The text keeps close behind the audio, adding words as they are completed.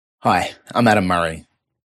Hi, I'm Adam Murray.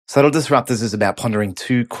 Subtle Disruptors is about pondering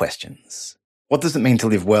two questions. What does it mean to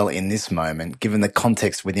live well in this moment, given the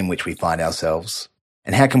context within which we find ourselves?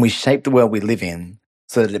 And how can we shape the world we live in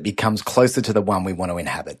so that it becomes closer to the one we want to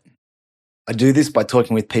inhabit? I do this by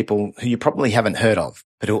talking with people who you probably haven't heard of,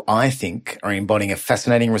 but who I think are embodying a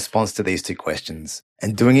fascinating response to these two questions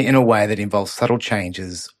and doing it in a way that involves subtle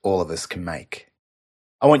changes all of us can make.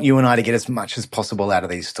 I want you and I to get as much as possible out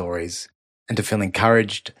of these stories and to feel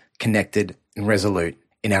encouraged, connected and resolute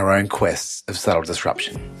in our own quests of subtle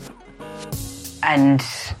disruption. And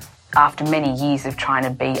after many years of trying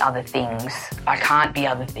to be other things, I can't be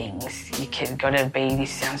other things. You've got to be,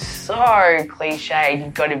 this sounds so cliched,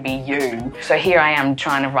 you've got to be you. So here I am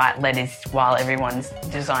trying to write letters while everyone's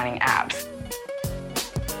designing apps.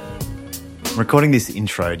 I'm recording this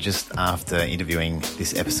intro just after interviewing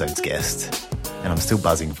this episode's guest, and I'm still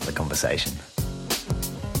buzzing from the conversation.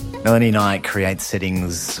 Melanie Knight creates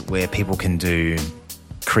settings where people can do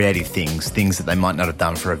creative things that they might not have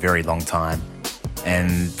done for a very long time.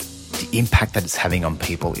 And the impact that it's having on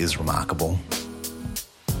people is remarkable.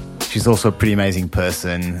 She's also a pretty amazing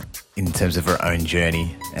person in terms of her own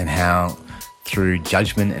journey and how through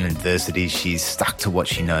judgment and adversity, she's stuck to what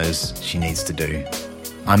she knows she needs to do.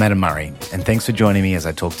 I'm Adam Murray, and thanks for joining me as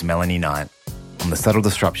I talk to Melanie Knight on the subtle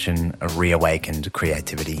disruption of reawakened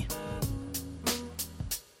creativity.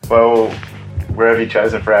 Well, where have you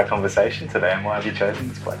chosen for our conversation today, and why have you chosen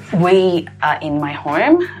this place? We are in my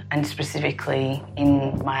home, and specifically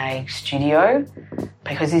in my studio,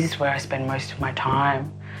 because this is where I spend most of my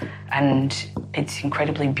time. And it's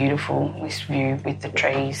incredibly beautiful, this view with the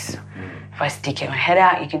trees. If I stick my head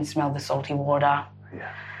out, you can smell the salty water.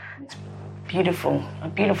 Yeah. It's beautiful, a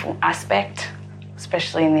beautiful aspect,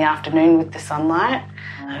 especially in the afternoon with the sunlight.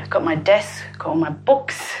 I've got my desk, got all my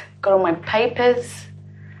books, got all my papers,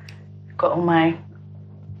 got all my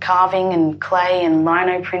carving and clay and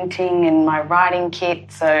rhino printing and my writing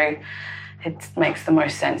kit, so it makes the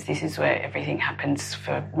most sense. This is where everything happens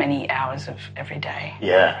for many hours of every day.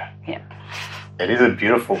 Yeah. Yeah. It is a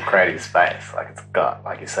beautiful creative space. Like it's got,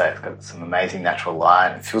 like you say, it's got some amazing natural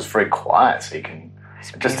light. It feels very quiet, so you can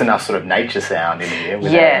just enough sort of nature sound in here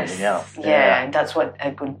without anything else. Yeah, that's what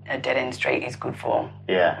a dead end street is good for.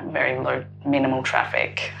 Yeah. Very low, minimal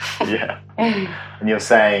traffic. Yeah. And you're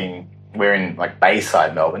saying we're in like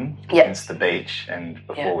Bayside, Melbourne, against the beach, and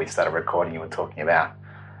before we started recording, you were talking about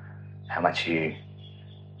how much you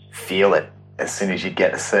feel it as soon as you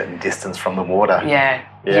get a certain distance from the water.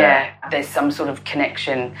 Yeah. There's some sort of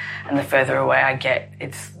connection, and the further away I get,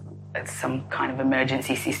 it's some kind of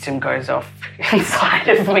emergency system goes off inside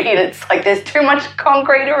of me. It's like there's too much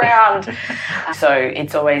concrete around. So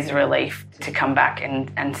it's always a relief to come back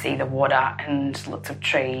and see the water and lots of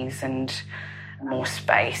trees and more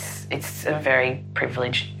space. It's a very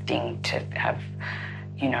privileged thing to have,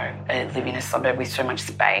 live in a suburb with so much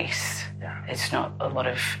space. Yeah. It's not a lot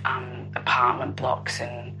of apartment blocks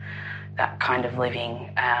and that kind of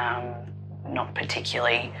living. Not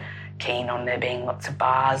particularly keen on there being lots of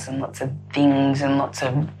bars and lots of things and lots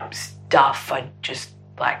of stuff. I just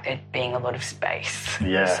like there being a lot of space.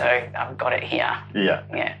 Yeah. So I've got it here. Yeah.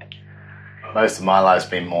 Yeah. Most of my life's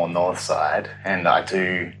been more north side, and I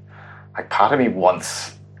do, like, part of me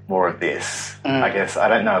wants more of this. I guess I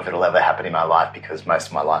don't know if it'll ever happen in my life because most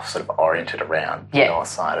of my life's sort of oriented around the north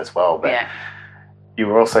side as well. But you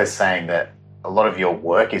were also saying that a lot of your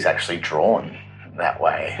work is actually drawn that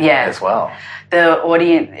way as well. The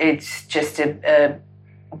audience, it's just a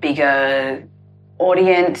bigger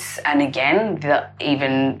audience, and again,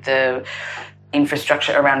 even the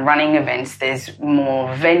infrastructure around running events, there's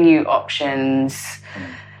more venue options.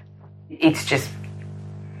 It's just,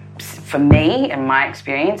 for me and my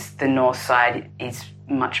experience, the north side is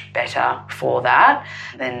much better for that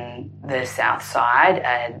than the south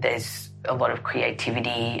side. There's a lot of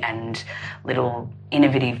creativity and little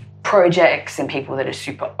innovative projects and people that are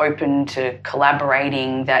super open to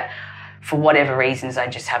collaborating that for whatever reasons I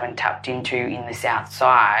just haven't tapped into in the south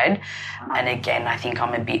side. And again, I think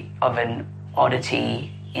I'm a bit of an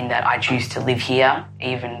oddity in that I choose to live here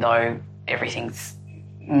even though everything's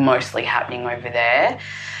mostly happening over there.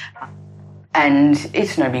 And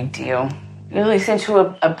it's no big deal. You listen to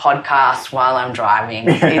a podcast while I'm driving.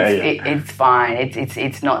 It's fine.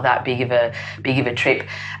 It's not that big of a trip.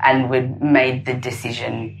 And we've made the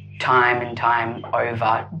decision time and time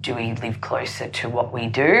over, do we live closer to what we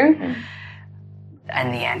do?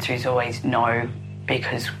 And the answer is always no,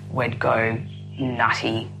 because we'd go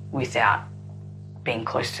nutty without being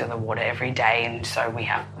close to the water every day, and so we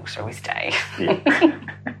stay.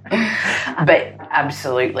 But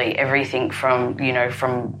absolutely everything from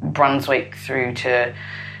Brunswick through to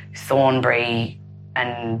Thornbury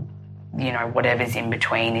and, you know, whatever's in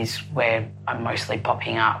between is where I'm mostly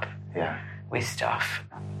popping up with stuff.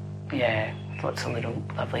 Yeah, lots of little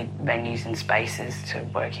lovely venues and spaces to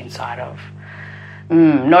work inside of.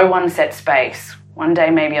 No one set space. One day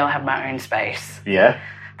maybe I'll have my own space. Yeah?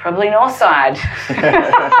 Probably Northside.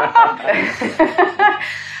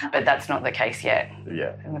 But that's not the case yet.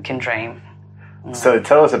 Yeah. We can dream. So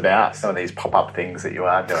tell us about some of these pop-up things that you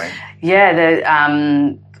are doing.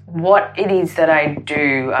 Yeah, what it is that I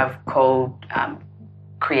do, I've called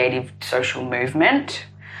creative social movement,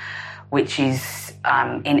 which is,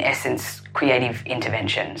 in essence, creative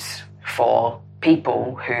interventions for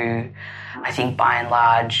people who, I think, by and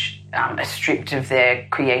large, are stripped of their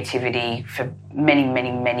creativity for many,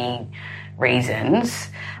 many, many reasons.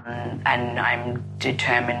 And I'm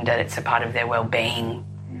determined that it's a part of their well-being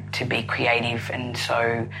to be creative, and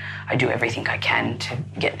so I do everything I can to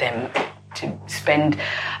get them to spend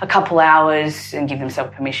a couple hours and give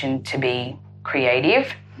themselves permission to be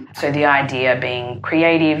creative. So the idea being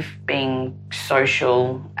creative, being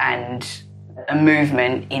social, and a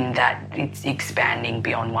movement in that it's expanding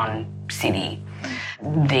beyond one city.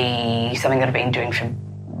 Something that I've been doing for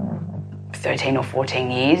 13 or 14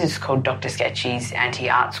 years is called Dr. Sketchy's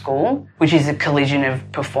Anti-Art School, which is a collision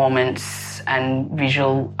of performance and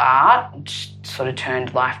visual art, which sort of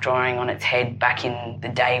turned life drawing on its head back in the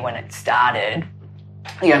day when it started.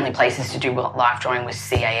 The only places to do life drawing was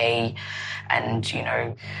CAE and, you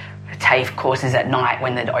know, TAFE courses at night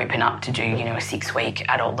when they'd open up to do, you know, a 6-week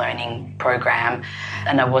adult learning program.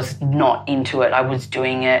 And I was not into it. I was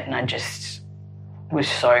doing it and I just was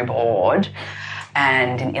so bored.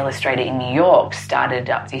 And an illustrator in New York started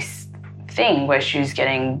up this thing where she was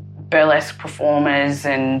getting burlesque performers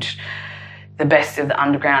and the best of the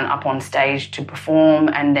underground up on stage to perform,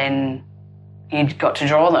 and then you got to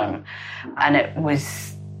draw them. And it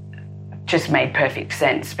was just made perfect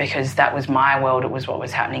sense because that was my world. It was what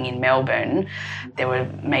was happening in Melbourne. There were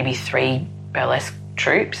maybe 3 burlesque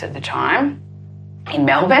troupes at the time in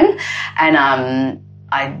Melbourne, and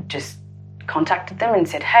I just contacted them and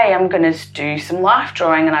said, hey, I'm going to do some life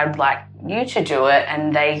drawing and I'd like you to do it.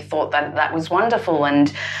 And they thought that that was wonderful.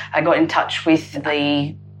 And I got in touch with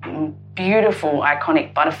the beautiful,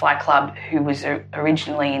 iconic Butterfly Club, who was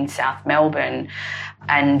originally in South Melbourne,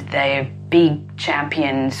 and they're big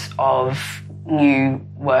champions of new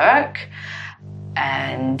work.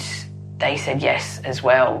 And they said yes as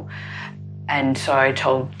well. And so I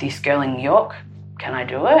told this girl in New York, can I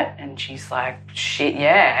do it? And she's like, shit,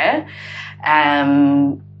 yeah.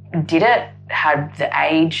 Did it, had the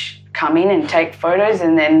age come in and take photos,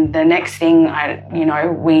 and then the next thing, we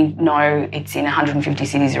know it's in 150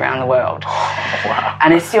 cities around the world. Oh, wow.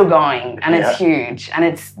 And it's still going, and it's huge, and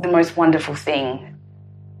it's the most wonderful thing.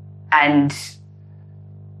 And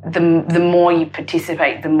the more you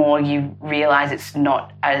participate, the more you realise it's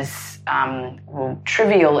not as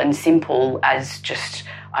trivial and simple as just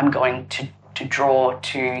I'm going to draw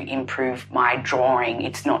to improve my drawing.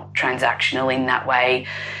 It's not transactional in that way.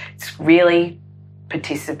 It's really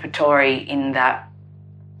participatory in that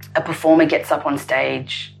a performer gets up on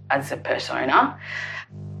stage as a persona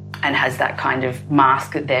and has that kind of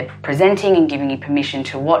mask that they're presenting and giving you permission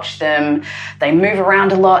to watch them. They move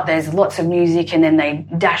around a lot, there's lots of music, and then they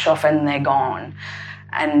dash off and they're gone.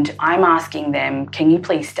 And I'm asking them, can you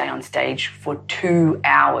please stay on stage for 2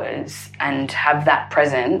 hours and have that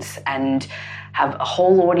presence and have a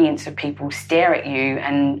whole audience of people stare at you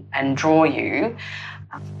and draw you?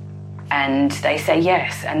 And they say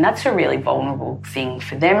yes. And that's a really vulnerable thing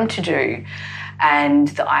for them to do. And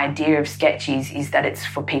the idea of Sketchies is that it's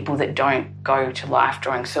for people that don't go to life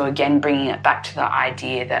drawing. So again, bringing it back to the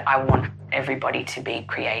idea that I want everybody to be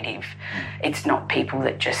creative. It's not people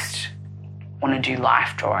that just want to do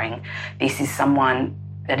life drawing. This is someone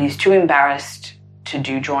that is too embarrassed to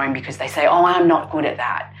do drawing because they say, oh, I'm not good at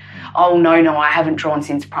that. Oh, no, I haven't drawn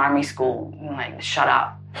since primary school. I'm like, shut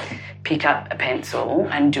up. Pick up a pencil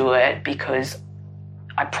and do it, because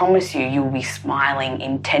I promise you'll be smiling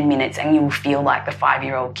in 10 minutes and you will feel like the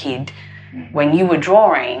 5-year-old kid when you were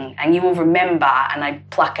drawing, and you will remember, and I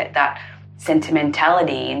pluck at that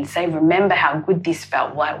sentimentality and say, remember how good this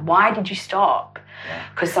felt. Why did you stop?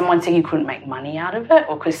 Because someone said you couldn't make money out of it,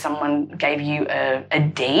 or because someone gave you a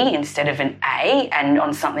D instead of an A, and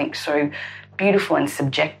on something so beautiful and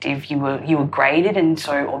subjective you were graded, and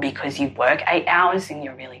so, or because you work 8 hours and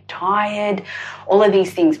you're really tired. All of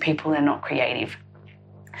these things, people are not creative.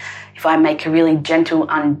 If I make a really gentle,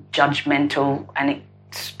 unjudgmental and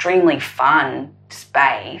extremely fun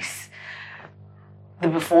space, the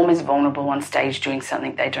performer's vulnerable on stage doing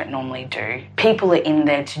something they don't normally do. People are in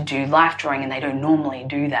there to do life drawing and they don't normally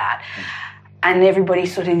do that. And everybody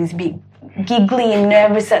sort of is a bit giggly and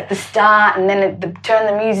nervous at the start, and then turn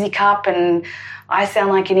the music up and I sound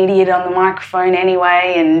like an idiot on the microphone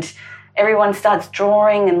anyway, and everyone starts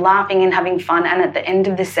drawing and laughing and having fun. And at the end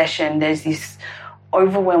of the session, there's this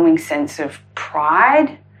overwhelming sense of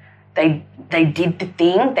pride. They did the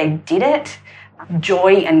thing, they did it.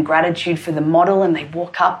 Joy and gratitude for the model, and they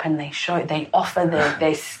walk up and they offer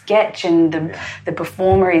their sketch, and the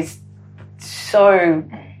performer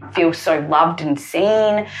feels so loved and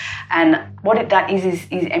seen. And what that is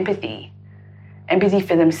empathy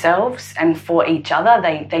for themselves and for each other.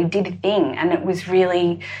 They did a thing, and it was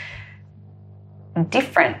really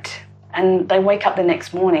different. And they wake up the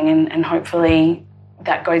next morning, and hopefully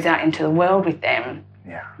that goes out into the world with them.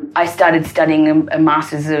 Yeah. I started studying a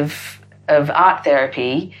master's of art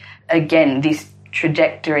therapy. Again, this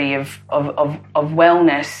trajectory of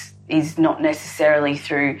wellness is not necessarily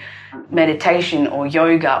through meditation or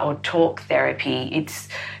yoga or talk therapy. It's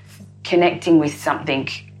connecting with something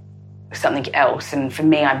else. And for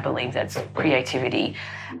me, I believe that's creativity,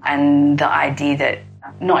 and the idea that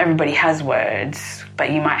not everybody has words, but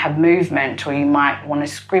you might have movement, or you might want to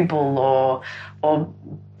scribble or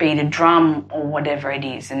beat a drum or whatever it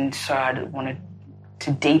is. And so I wanted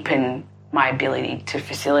to deepen my ability to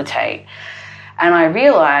facilitate. And I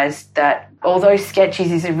realised that although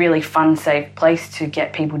Sketches is a really fun, safe place to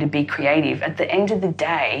get people to be creative, at the end of the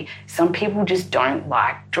day, some people just don't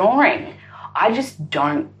like drawing. I just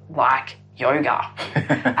don't like yoga.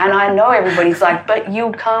 And I know everybody's like, but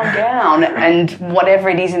you'll calm down and whatever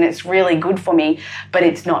it is, and it's really good for me, but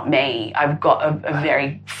it's not me. I've got a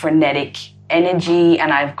very frenetic energy,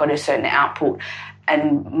 and I've got a certain output.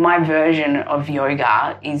 And my version of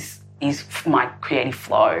yoga is my creative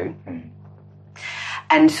flow.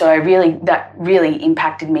 And so that really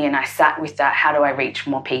impacted me, and I sat with that. How do I reach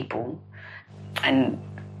more people? And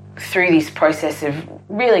through this process of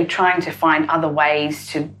really trying to find other ways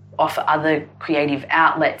to offer other creative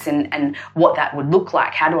outlets and what that would look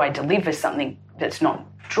like. How do I deliver something that's not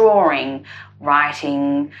drawing,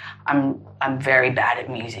 writing? I'm very bad at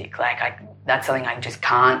music. That's something I just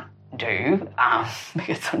can't do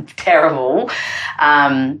because I'm terrible.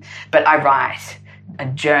 But I write, a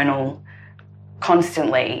journal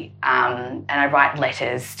constantly, and I write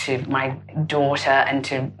letters to my daughter and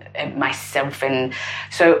to myself, and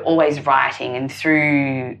so always writing. And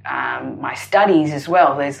through my studies as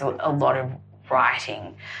well, there's a lot of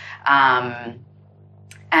writing, and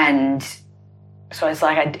so it's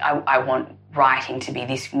like I want writing to be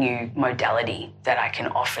this new modality that I can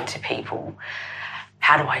offer to people.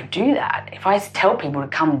 How do I do that? If I tell people to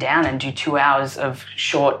come down and do 2 hours of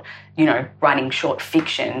short, writing short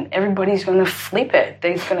fiction, everybody's going to flip it.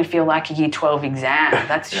 They're going to feel like a year 12 exam.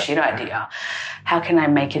 That's a shit idea. How can I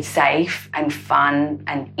make it safe and fun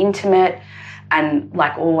and intimate? And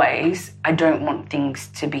like always, I don't want things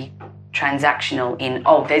to be transactional in,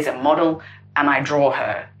 there's a model and I draw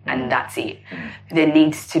her and that's it. There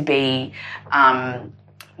needs to be...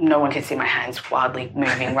 no one can see my hands wildly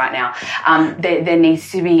moving right now. There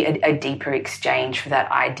needs to be a deeper exchange for that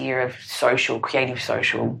idea of creative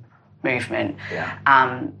social movement. Yeah.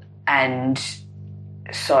 And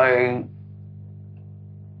so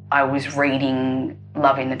I was reading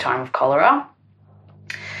Love in the Time of Cholera,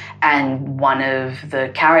 and one of the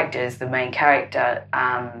characters, the main character,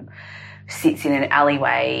 sits in an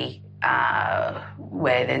alleyway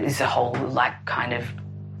where there's a whole kind of...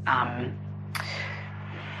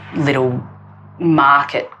 little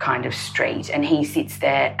market kind of street, and he sits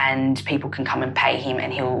there and people can come and pay him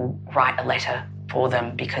and he'll write a letter for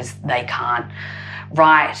them because they can't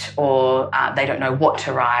write, or they don't know what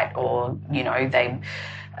to write, or they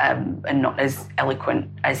are not as eloquent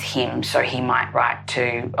as him, so he might write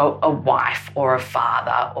to a wife or a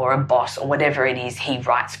father or a boss or whatever it is, he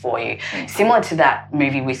writes for you. Similar to that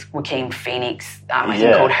movie with Joaquin Phoenix, I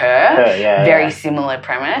think called Her. Very similar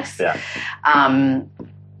premise.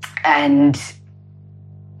 And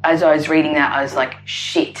as I was reading that, I was like,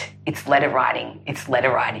 shit, it's letter writing.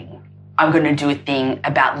 I'm going to do a thing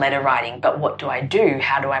about letter writing, but what do I do?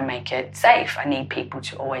 How do I make it safe? I need people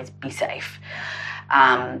to always be safe.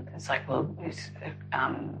 It's like,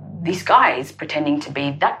 this guy is pretending to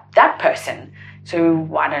be that person. So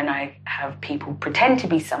why don't I have people pretend to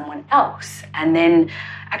be someone else? And then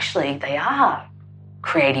actually they are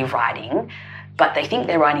creative writing, but they think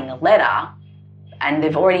they're writing a letter, and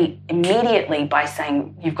they've already immediately, by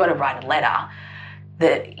saying you've got to write a letter,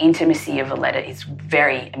 the intimacy of a letter is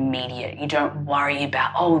very immediate. You don't worry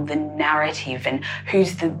about, the narrative and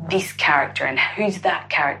who's this character and who's that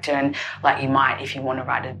character, and like you might if you want to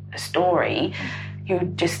write a story, you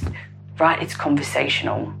just write, it's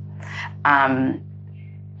conversational.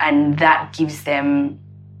 And that gives them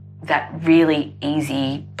that really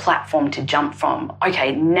easy platform to jump from.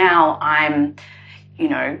 Okay, now I'm,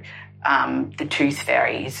 the Tooth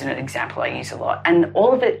Fairy is an example I use a lot. And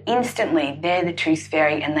all of it instantly, they're the Tooth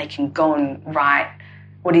Fairy and they can go and write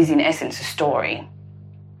what is in essence a story.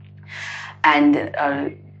 And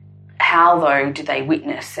how, though, do they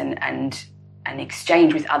witness and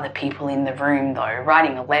exchange with other people in the room, though?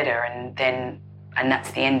 Writing a letter and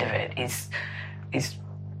that's the end of it is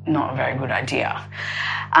not a very good idea.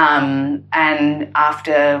 And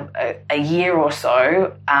after a year or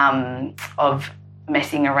so of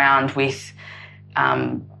messing around with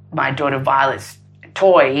my daughter Violet's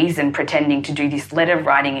toys and pretending to do this letter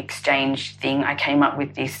writing exchange thing, I came up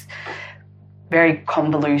with this very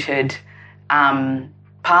convoluted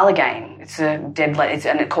parlour game. It's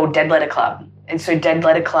called Dead Letter Club. And so Dead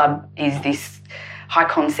Letter Club is this high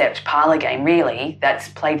concept parlour game, really, that's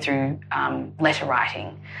played through letter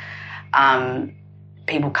writing.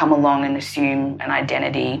 People come along and assume an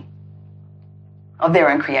identity of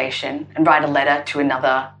their own creation and write a letter to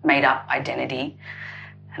another made-up identity.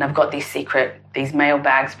 And I've got these mail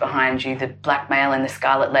bags behind you, the black mail and the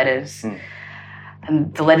scarlet letters.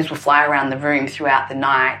 And the letters will fly around the room throughout the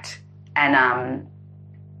night, and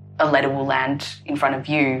a letter will land in front of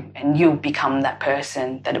you and you'll become that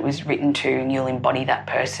person that it was written to, and you'll embody that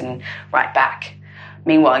person right back.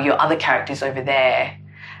 Meanwhile, your other character's over there,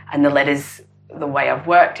 and the letters, the way I've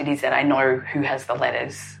worked it is that I know who has the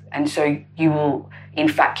letters. And so you will, in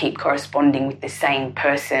fact, keep corresponding with the same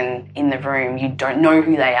person in the room. You don't know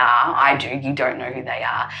who they are. I do. You don't know who they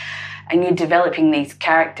are. And you're developing these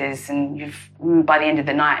characters, and you've, by the end of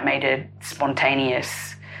the night, made a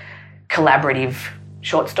spontaneous, collaborative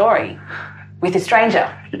short story with a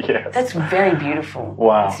stranger. Yes. That's very beautiful.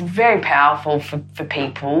 Wow. It's very powerful for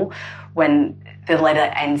people when the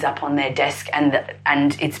letter ends up on their desk and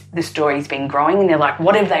the story's been growing, and they're like,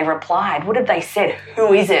 what have they replied? What have they said?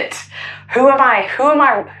 Who is it? Who am I?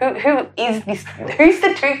 Who is this? Who's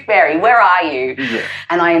the Tooth Fairy? Where are you? Yeah.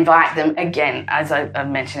 And I invite them, again, as I've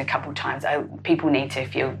mentioned a couple of times, people need to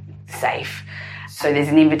feel safe. So there's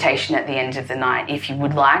an invitation at the end of the night. If you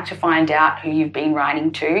would like to find out who you've been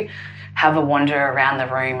writing to, have a wander around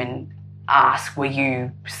the room and ask, were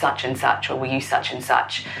you such and such, or were you such and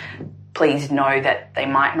such? Please know that they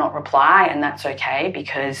might not reply, and that's okay,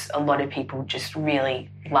 because a lot of people just really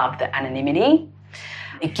love the anonymity.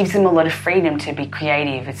 It gives them a lot of freedom to be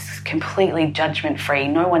creative. It's completely judgment-free.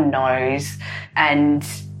 No one knows. And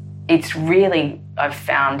it's really, I've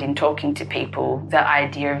found in talking to people, the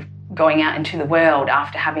idea of going out into the world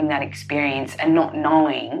after having that experience and not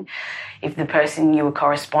knowing if the person you were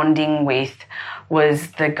corresponding with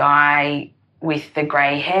was the guy with the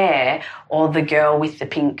grey hair or the girl with the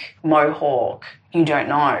pink mohawk. You don't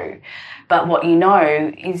know. But what you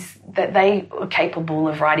know is that they are capable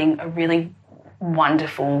of writing a really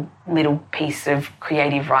wonderful little piece of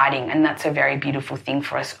creative writing, and that's a very beautiful thing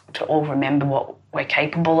for us to all remember, what we're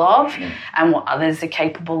capable of and what others are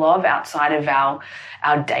capable of outside of our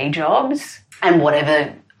day jobs, and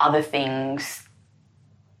whatever other things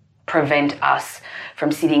prevent us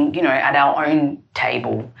from sitting, at our own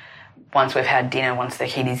table once we've had dinner, once the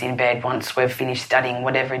kid is in bed, once we've finished studying,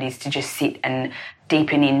 whatever it is, to just sit and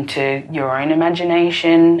deepen into your own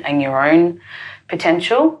imagination and your own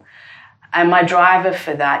potential. And my driver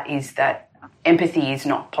for that is that empathy is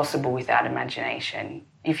not possible without imagination.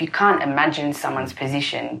 If you can't imagine someone's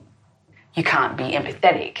position, you can't be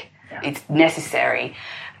empathetic. Yeah. It's necessary.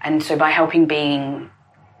 And so by helping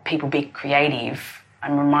people be creative,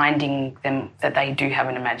 I'm reminding them that they do have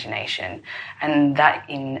an imagination, and that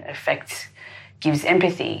in effect gives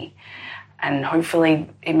empathy, and hopefully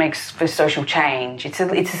it makes for social change. It's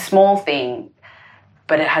a small thing,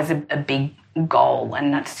 but it has a big goal,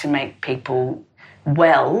 and that's to make people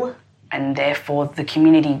well, and therefore the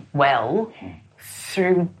community well,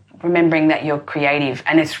 through remembering that you're creative.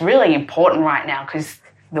 And it's really important right now because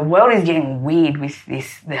the world is getting weird with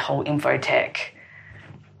the whole infotech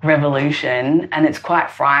revolution, and it's quite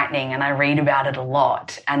frightening, and I read about it a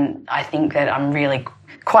lot, and I think that I'm really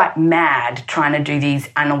quite mad trying to do these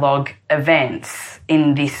analogue events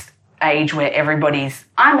in this age where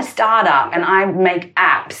I'm a startup and I make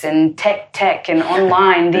apps and tech and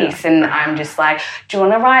online this, and I'm just like, do you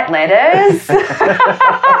want to write letters?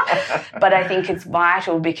 But I think it's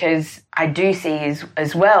vital, because I do see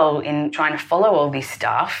as well in trying to follow all this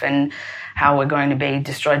stuff and how we're going to be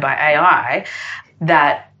destroyed by AI,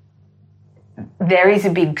 that there is a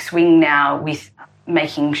big swing now with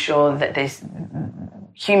making sure that there's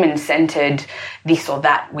human-centered this or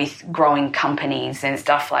that with growing companies and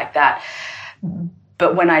stuff like that.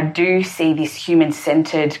 But when I do see this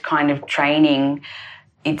human-centered kind of training,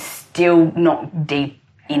 it's still not deep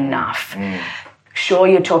enough. Sure,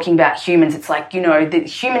 you're talking about humans. It's like, the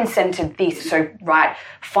human-centered this. So write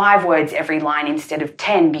 5 words every line instead of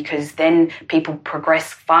 10, because then people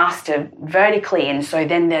progress faster vertically, and so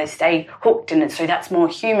then they stay hooked, and so that's more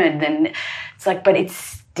human. Then it's like, but it's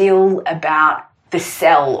still about the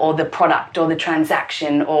sell or the product or the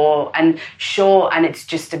transaction and it's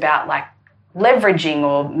just about like leveraging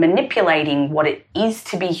or manipulating what it is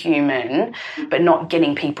to be human, but not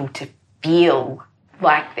getting people to feel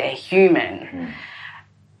like they're human.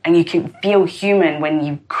 And you can feel human when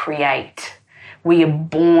you create. We are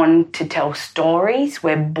born to tell stories.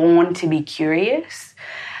 We're born to be curious.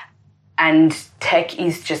 And tech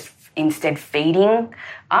is just instead feeding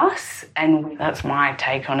us. And that's my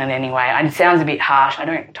take on it anyway. And it sounds a bit harsh. I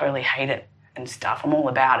don't totally hate it and stuff. I'm all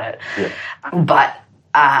about it. Yeah. But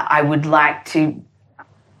I would like to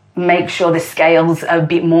make sure the scales are a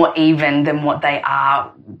bit more even than what they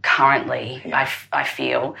are currently, I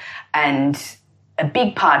feel. And a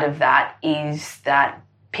big part of that is that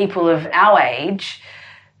people of our age,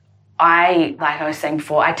 like I was saying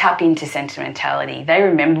before, I tap into sentimentality. They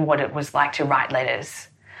remember what it was like to write letters.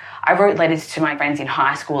 I wrote letters to my friends in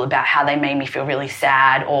high school about how they made me feel really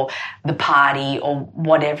sad, or the party, or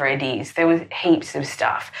whatever it is. There was heaps of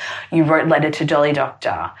stuff. You wrote letter to Dolly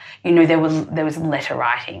Doctor. There was letter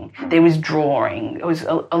writing. There was drawing. It was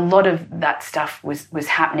a lot of that stuff was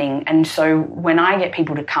happening. And so when I get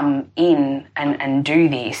people to come in and do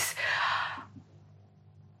this,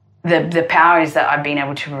 the power is that I've been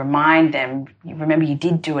able to remind them, you remember you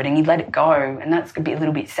did do it and you let it go, and that's going to be a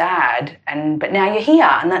little bit sad, but now you're here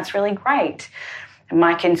and that's really great. And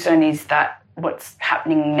my concern is that what's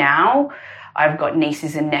happening now, I've got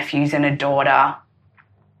nieces and nephews and a daughter,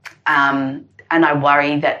 and I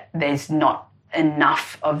worry that there's not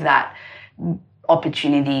enough of that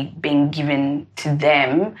opportunity being given to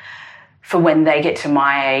them for when they get to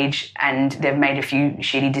my age and they've made a few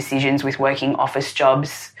shitty decisions with working office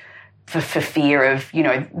jobs for fear of,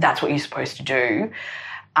 that's what you're supposed to do.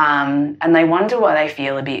 And they wonder why they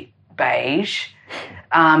feel a bit beige.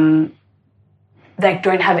 They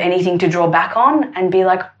don't have anything to draw back on and be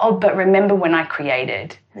like, oh, but remember when I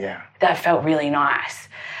created? Yeah. That felt really nice.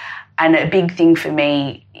 And a big thing for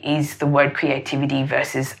me is the word creativity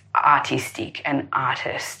versus artistic and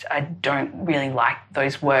artist. I don't really like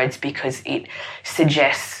those words because it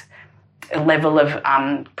suggests a level of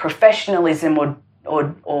professionalism or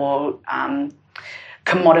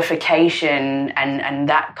commodification and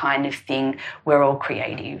that kind of thing. We're all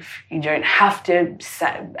creative. You don't have to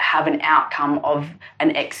have an outcome of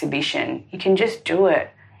an exhibition. You can just do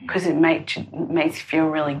it because it makes you feel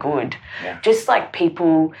really good. Yeah. Just like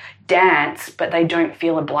people dance, but they don't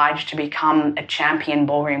feel obliged to become a champion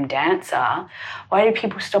ballroom dancer. Why do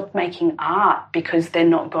people stop making art? Because they're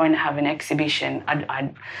not going to have an exhibition.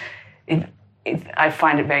 I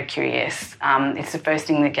find it very curious. It's the first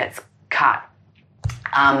thing that gets cut.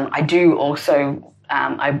 I do also.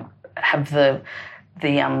 I have the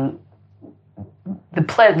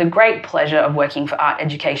great pleasure of working for Art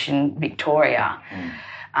Education Victoria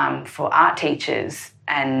for art teachers,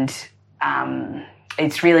 and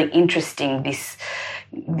it's really interesting this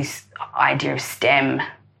idea of STEM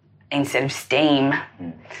instead of STEAM,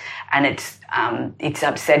 and it's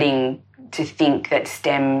upsetting to think that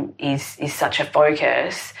STEM is such a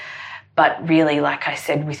focus, but really, like I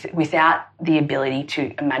said, without the ability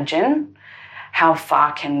to imagine, how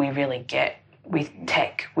far can we really get with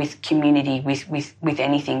tech, with community, with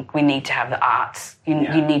anything? We need to have the arts. You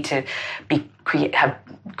need to have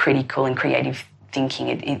critical and creative thinking.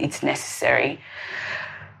 It's necessary.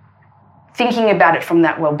 Thinking about it from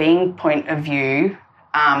that well-being point of view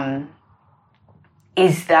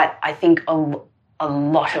is that I think a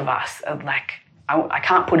lot of us are like, I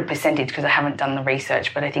can't put a percentage because I haven't done the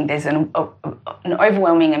research, but I think there's an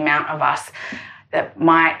overwhelming amount of us that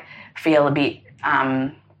might feel a bit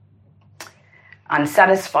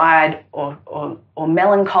unsatisfied or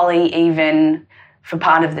melancholy even for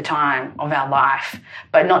part of the time of our life,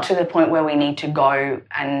 but not to the point where we need to go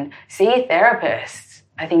and see a therapist.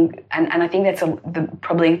 I think, and I think that's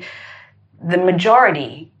probably the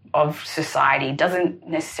majority of society doesn't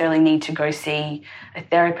necessarily need to go see a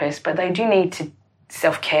therapist, but they do need to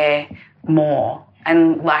self-care more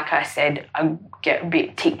And like I said, I get a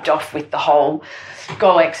bit ticked off with the whole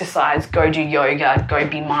go exercise, go do yoga, go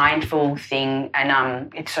be mindful thing.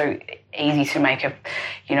 And it's so easy to make a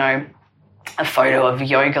photo of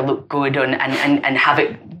yoga look good and have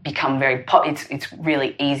it become very pop. It's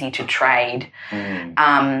really easy to trade.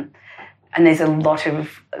 And there's a lot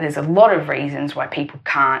of reasons why people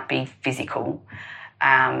can't be physical.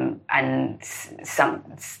 And I've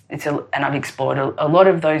explored a lot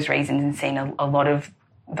of those reasons and seen a lot of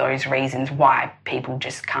those reasons why people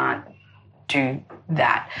just can't do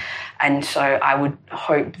that. And so I would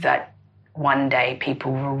hope that one day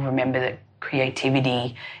people will remember that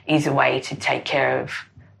creativity is a way to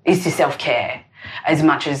is to self-care as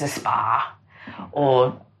much as a spa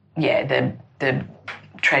or the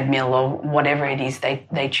treadmill or whatever it is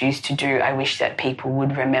they choose to do. I wish that people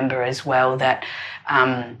would remember as well that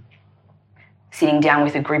sitting down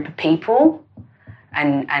with a group of people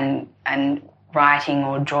and writing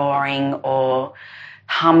or drawing or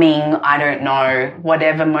humming, I don't know,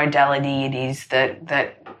 whatever modality it is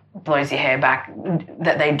that blows your hair back,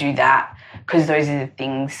 that they do that, because those are the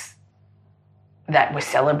things that were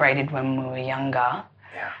celebrated when we were younger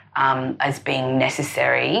as being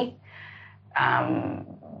necessary. I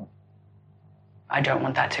don't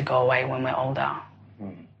want that to go away when we're older.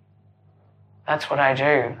 That's what I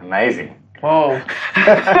do. Amazing. Whoa.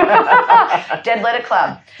 Dead Letter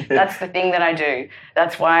Club. That's the thing that I do.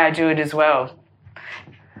 That's why I do it as well.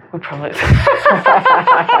 We probably...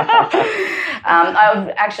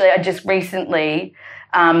 I just recently...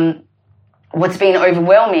 what's been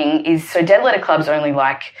overwhelming is... So Dead Letter Club's only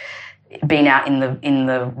like been out in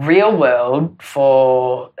the real world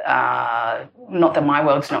for... not that my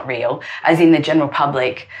world's not real, as in the general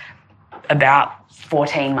public, about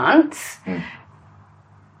 14 months.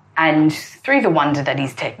 And through the wonder that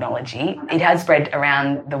is technology, it has spread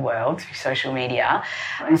around the world through social media,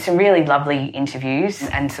 and some really lovely interviews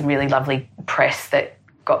and some really lovely press that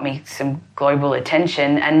got me some global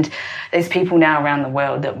attention. And there's people now around the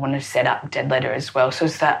world that want to set up Dead Letter as well. So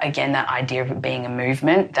it's that idea of it being a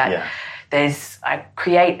movement that I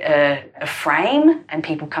create a frame and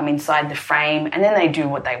people come inside the frame and then they do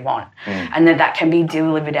what they want. And that can be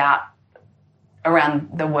delivered out around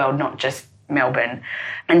the world, not just Melbourne.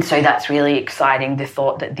 And so that's really exciting, the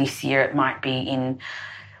thought that this year it might be in,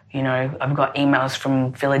 I've got emails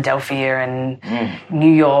from Philadelphia and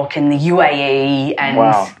New York and the UAE, and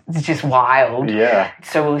it's just wild. Yeah.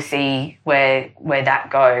 So we'll see where that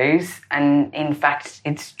goes. And in fact,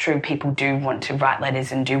 it's true, people do want to write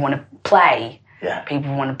letters and do want to play. Yeah.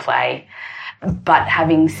 People want to play. But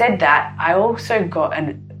having said that, I also got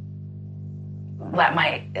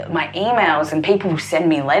my emails, and people send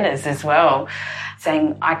me letters as well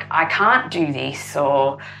saying I can't do this,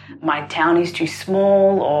 or my town is too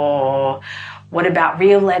small, or what about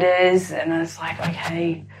real letters? And I was like,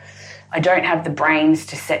 okay, I don't have the brains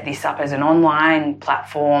to set this up as an online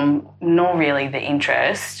platform, nor really the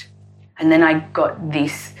interest. And then I got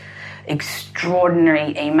this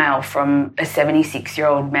extraordinary email from a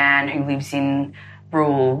 76-year-old man who lives in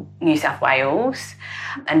rural New South Wales,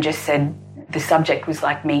 and just said, the subject was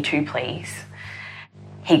like, "Me too, please."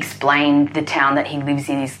 He explained the town that he lives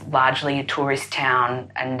in is largely a tourist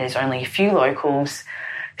town and there's only a few locals,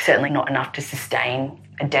 certainly not enough to sustain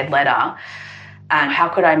a dead letter. How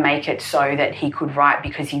could I make it so that he could write,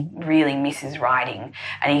 because he really misses writing?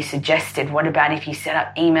 And he suggested, what about if you set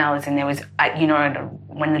up emails and there was,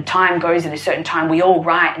 when the time goes at a certain time, we all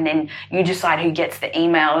write and then you decide who gets the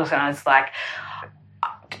emails. And I was like,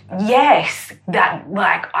 yes,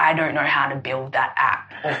 I don't know how to build that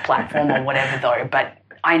app or platform or whatever though, but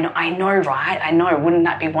I know, right? I know, wouldn't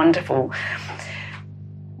that be wonderful?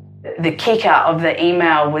 The kicker of the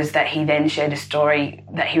email was that he then shared a story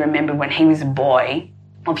that he remembered when he was a boy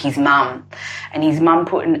of his mum, and his mum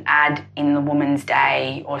put an ad in the Woman's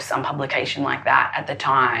Day or some publication like that at the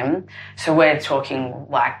time. So we're talking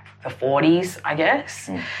like the 40s, I guess,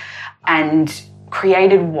 and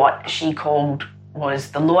created what she called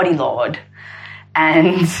was the Lordy Lord.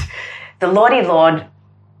 And the Lordy Lord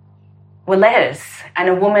were letters, and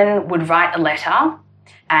a woman would write a letter,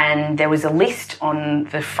 and there was a list on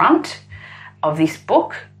the front of this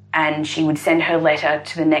book, and she would send her letter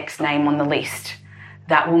to the next name on the list.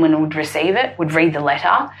 That woman would receive it, would read the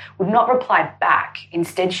letter, would not reply back.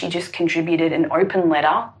 Instead, she just contributed an open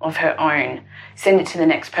letter of her own, send it to the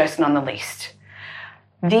next person on the list.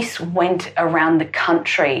 This went around the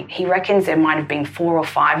country. He reckons there might have been 4 or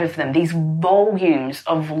 5 of them, these volumes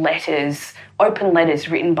of letters, open letters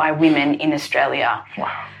written by women in Australia.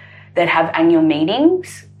 Wow. That have annual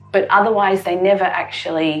meetings, but otherwise they never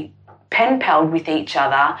actually pen palled with each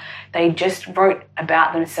other. They just wrote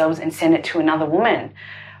about themselves and sent it to another woman.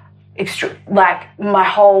 Like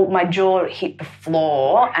my jaw hit the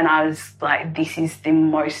floor, and I was like, this is the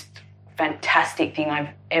most fantastic thing I've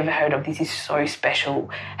ever heard of. This is so special.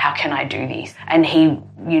 How can I do this? And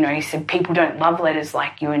he said, people don't love letters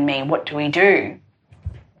like you and me. What do we do?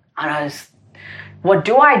 And I was, what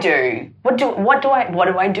do I do? What do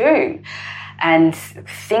I do? And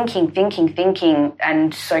thinking,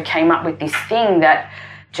 and so came up with this thing that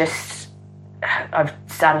I've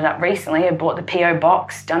started up recently. I bought the PO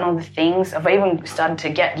box, done all the things. I've even started to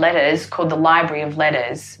get letters called the Library of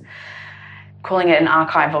Letters, calling it an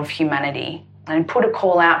archive of humanity. And put a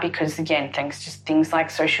call out because, again, thanks to things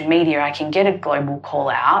like social media, I can get a global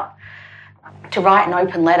call out to write an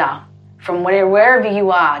open letter from wherever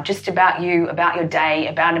you are, just about you, about your day,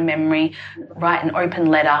 about a memory. Write an open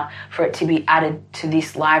letter for it to be added to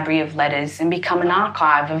this library of letters and become an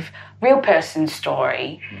archive of real person's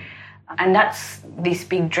story. And that's this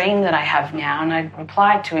big dream that I have now. And I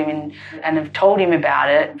replied to him and have told him about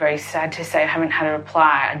it. Very sad to say I haven't had a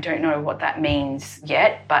reply. I don't know what that means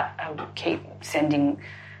yet, but I'll keep sending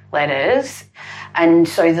letters. And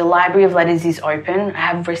so the Library of Letters is open. I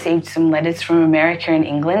have received some letters from America and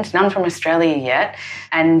England, none from Australia yet.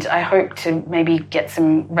 And I hope to maybe get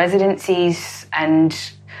some residencies and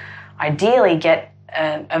ideally get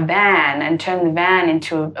a van and turn the van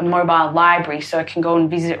into a mobile library so I can go and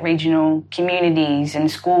visit regional communities and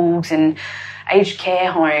schools and aged care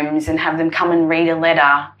homes and have them come and read a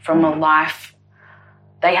letter from a life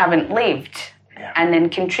they haven't lived, and then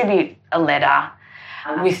contribute a letter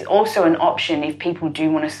with also an option if people do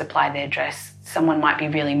want to supply their address. Someone might be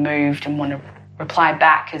really moved and want to reply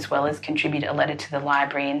back as well as contribute a letter to the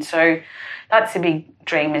library. And so that's a big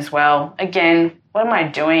dream as well. Again, what am I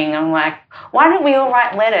doing? I'm like, why don't we all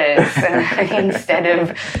write letters instead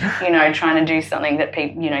of, trying to do something that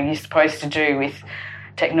people, you're supposed to do with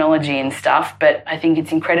technology and stuff. But I think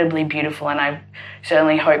it's incredibly beautiful, and I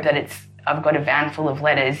certainly hope that I've got a van full of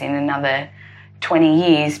letters in another 20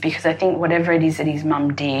 years, because I think whatever it is that his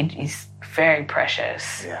mum did is very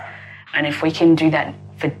precious. Yeah. And if we can do that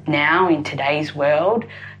for now in today's world,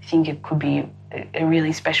 I think it could be a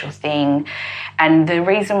really special thing. And the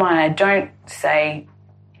reason why I don't say,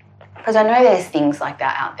 because I know there's things like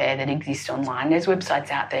that out there that exist online. There's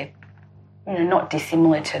websites out there, not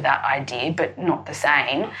dissimilar to that idea, but not the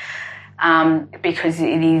same, because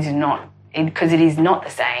it is not the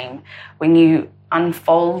same. When you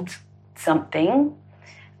unfold something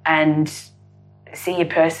and see a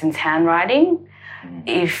person's handwriting,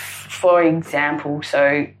 if, for example,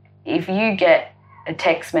 so if you get a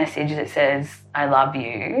text message that says, I love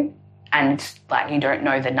you, and it's like you don't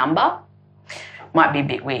know the number, might be a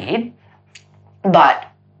bit weird, but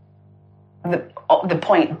the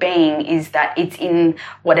point being is that it's in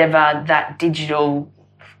whatever that digital,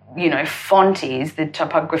 font is, the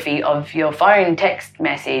typography of your phone text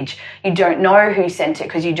message. You don't know who sent it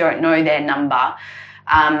because you don't know their number,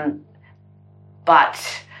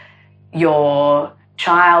 but your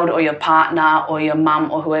child or your partner or your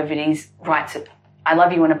mum or whoever it is writes it, I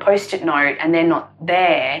love you on a Post-it note, and they're not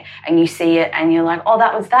there, and you see it and you're like, oh,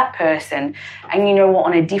 that was that person. And you know what,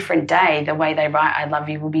 on a different day, the way they write I love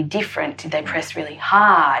you will be different. Did they press really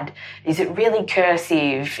hard? Is it really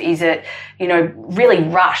cursive? Is it, really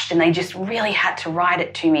rushed and they just really had to write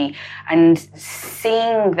it to me? And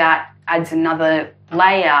seeing that adds another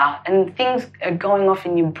layer, and things are going off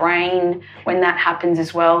in your brain when that happens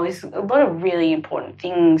as well. There's a lot of really important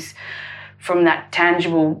things from that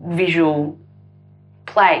tangible visual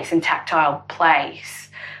place and tactile place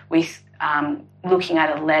with looking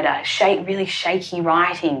at a letter, really shaky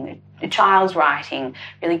writing, a child's writing,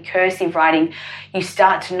 really cursive writing. You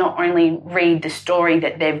start to not only read the story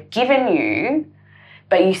that they've given you,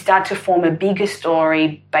 but you start to form a bigger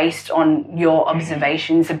story based on your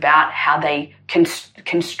observations about how they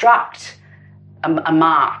construct a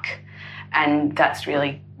mark. And that's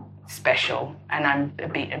really special, and I'm a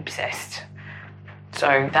bit obsessed.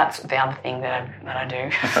 So that's the other thing that I do.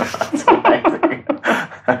 That's amazing.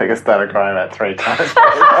 I think I started crying about 3 times.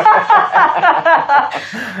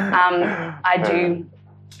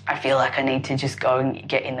 I feel like I need to just go and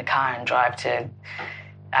get in the car and drive to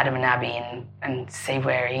Adam and Abby and see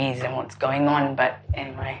where he is and what's going on. But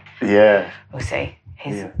anyway, we'll see.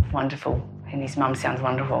 He's wonderful, and his mum sounds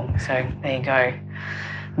wonderful. So there you go.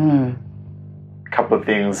 A couple of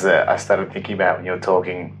things that I started thinking about when you were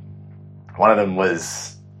talking. One of them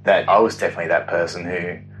was that I was definitely that person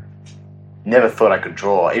who never thought I could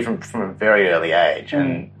draw, even from a very early age,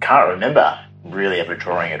 and can't remember really ever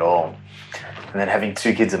drawing at all. And then having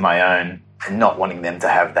 2 kids of my own, and not wanting them to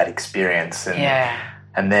have that experience,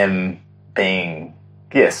 and them being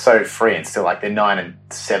so free and still like they're 9 and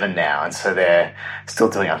 7 now, and so they're still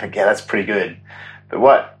doing it. I think that's pretty good. But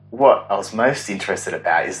what I was most interested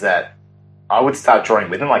about is that I would start drawing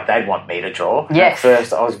with them, like they'd want me to draw. Yes. At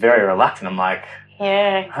first I was very reluctant. I'm like,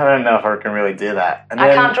 I don't know if I can really do that. And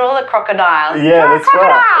I can't draw the crocodile. Yeah, draw that's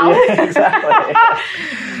crocodile. right. Yeah,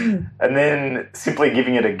 exactly. And then simply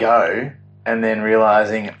giving it a go and then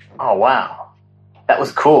realising, oh, wow, that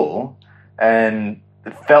was cool and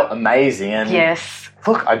it felt amazing. And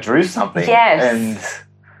look, I drew something. Yes. And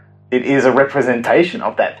it is a representation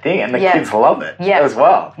of that thing and the kids love it as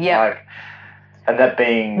well. Yeah. Like, and that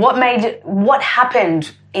being... What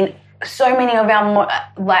happened in so many of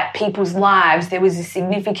our people's lives, there was a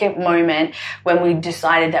significant moment when we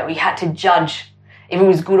decided that we had to judge if it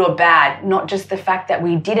was good or bad, not just the fact that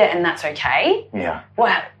we did it and that's okay. Yeah.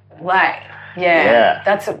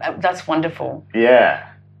 That's wonderful. Yeah.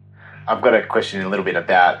 I've got a question a little bit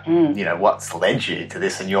about, what's led you to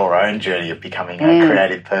this and your own journey of becoming a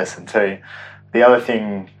creative person too. The other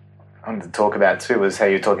thing I wanted to talk about too was how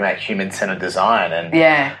you're talking about human-centered design and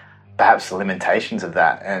perhaps the limitations of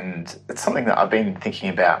that. And it's something that I've been thinking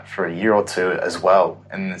about for a year or two as well.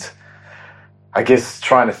 And I guess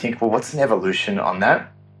trying to think, well, what's an evolution on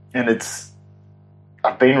that? And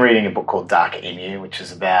I've been reading a book called Dark Emu, which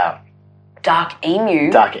is about... Dark Emu?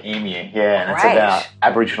 Dark Emu, yeah. And it's about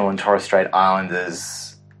Aboriginal and Torres Strait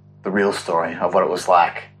Islanders, the real story of what it was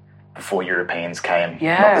like before Europeans came.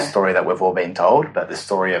 Yeah. Not the story that we've all been told, but the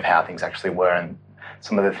story of how things actually were and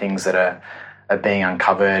some of the things that are being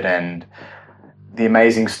uncovered and the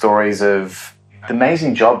amazing stories of the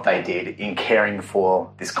amazing job they did in caring for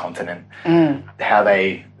this continent. How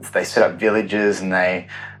they set up villages and they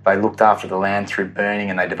looked after the land through burning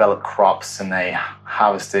and they developed crops and they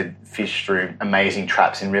harvested fish through amazing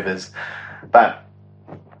traps in rivers. But,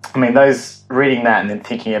 I mean, reading that and then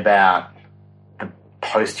thinking about the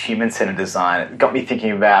post-human-centered design, it got me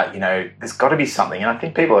thinking about, there's got to be something, and I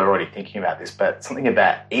think people are already thinking about this, but something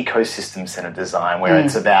about ecosystem-centered design where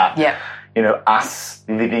it's about, us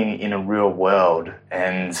living in a real world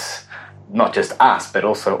and not just us, but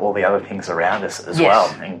also all the other things around us as well,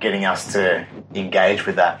 and getting us to engage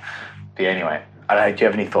with that. But anyway, I don't know, do you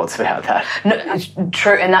have any thoughts about that? No, it's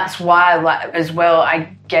true, and that's why, as well,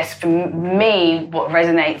 I guess for me, what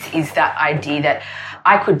resonates is that idea that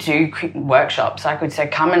I could do workshops. I could say,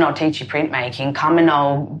 come and I'll teach you printmaking, come and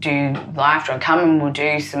I'll do live drawing, come and we'll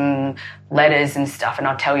do some letters and stuff, and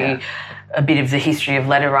I'll tell you a bit of the history of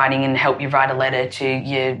letter writing and help you write a letter to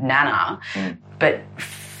your nana. But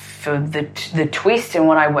for the twist and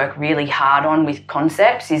what I work really hard on with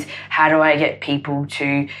concepts is how do I get people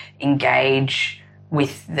to engage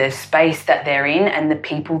with the space that they're in and the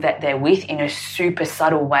people that they're with in a super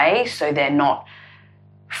subtle way so they're not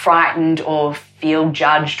frightened or feel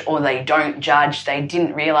judged or they don't judge. They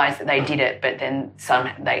didn't realise that they did it, but then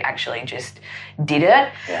they actually just did it.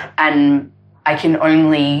 Yeah. And I can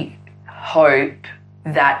only hope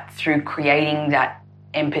that through creating that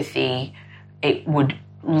empathy, it would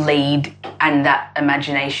lead and that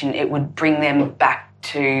imagination, it would bring them back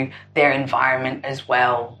to their environment as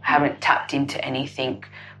well. Haven't tapped into anything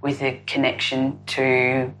with a connection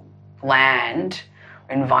to land,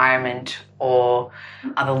 environment, or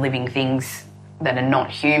other living things that are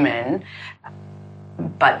not human.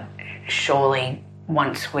 But surely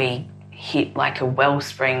once we hit like a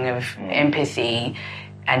wellspring of empathy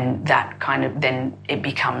and that kind of, then it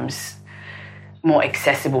becomes more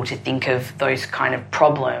accessible to think of those kind of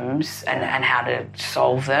problems and how to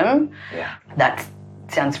solve them. Yeah. That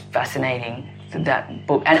sounds fascinating, that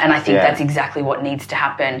book. And I think that's exactly what needs to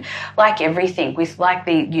happen. Like everything, with like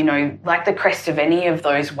the crest of any of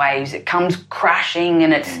those waves, it comes crashing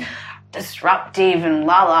and it's disruptive and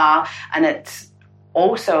la-la, and it's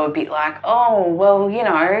also a bit like, oh, well,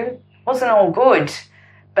 wasn't all good.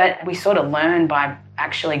 But we sort of learn by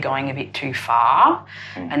actually going a bit too far,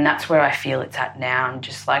 and that's where I feel it's at now. And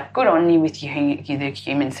just like, good on you with the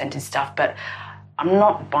human-centered stuff, but I'm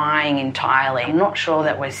not buying entirely. I'm not sure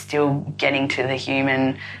that we're still getting to the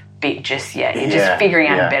human bit just yet. You're just figuring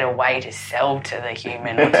out a better way to sell to the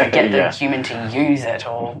human or to get the human to use it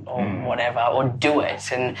or whatever, or do it,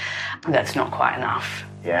 and that's not quite enough.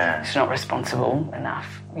 Yeah. It's not responsible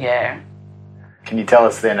enough. Yeah. Can you tell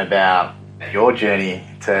us then about your journey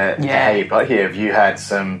to how you got here? Have you had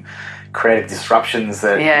some creative disruptions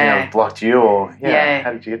that blocked you, or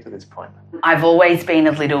how did you get to this point? I've always been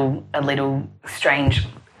a little strange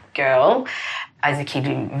girl. As a kid,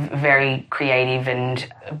 very creative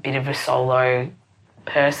and a bit of a solo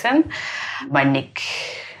person. My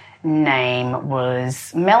name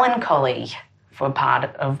was Melancholy for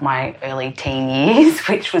part of my early teen years,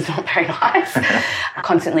 which was not very nice. I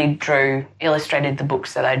constantly illustrated the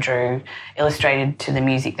books that I drew, illustrated to the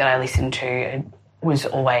music that I listened to. It was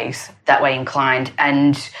always that way inclined,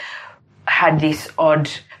 and had this odd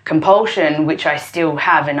compulsion, which I still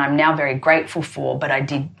have and I'm now very grateful for, but I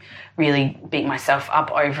did really beat myself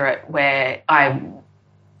up over it, where I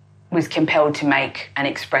was compelled to make and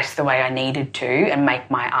express the way I needed to and make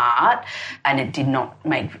my art, and it did not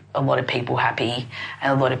make a lot of people happy,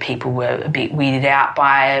 and a lot of people were a bit weirded out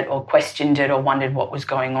by it or questioned it or wondered what was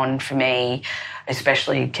going on for me,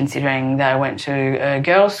 especially considering that I went to a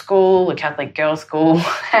girls' school, a Catholic girls' school,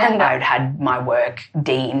 and I'd had my work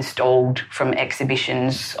de-installed from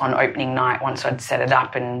exhibitions on opening night once I'd set it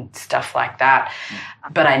up and stuff like that.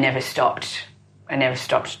 But I never stopped. I never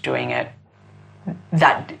stopped doing it.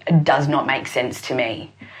 That does not make sense to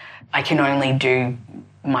me. I can only do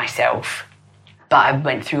myself. But I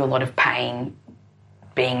went through a lot of pain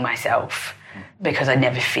being myself because I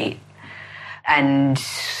never fit. And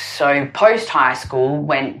so post-high school,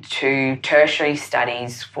 went to tertiary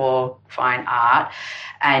studies for fine art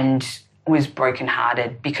and was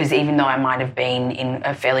brokenhearted because even though I might have been in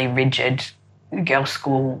a fairly rigid girls'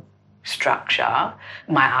 school structure,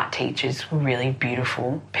 my art teachers were really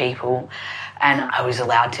beautiful people and I was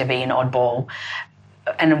allowed to be an oddball,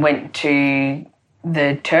 and went to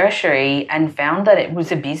the tertiary and found that it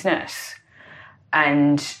was a business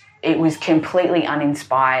and it was completely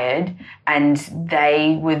uninspired, and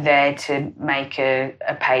they were there to make a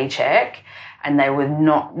paycheck and they were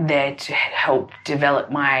not there to help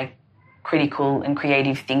develop my critical and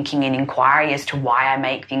creative thinking and inquiry as to why I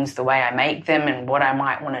make things the way I make them and what I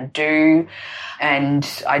might want to do. And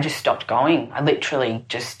I just stopped going. I literally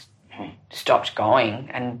just stopped going,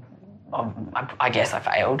 and I guess I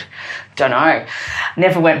failed. Don't know.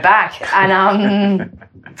 Never went back. And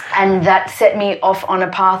and that set me off on a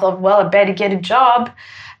path of, well, I better get a job.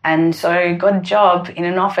 And so got a job in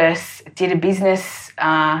an office, did a business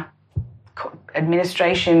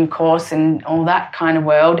administration course and all that kind of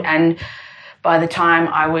world. And by the time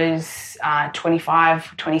I was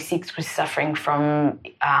 25, 26, was suffering from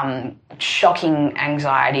shocking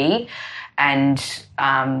anxiety and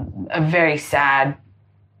a very sad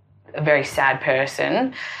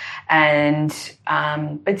person, and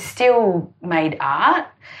but still made art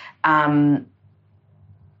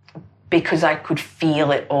because I could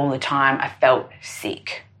feel it all the time. I felt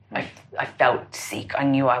sick. I felt sick. I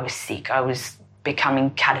knew I was sick. I was becoming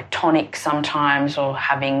catatonic sometimes or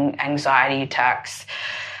having anxiety attacks,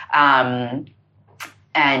 and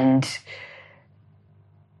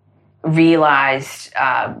realised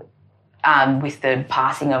with the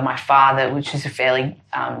passing of my father, which is a fairly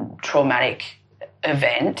traumatic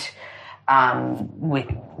event,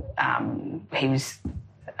 he was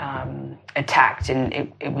attacked, and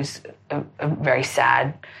it was a very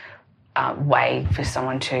sad way for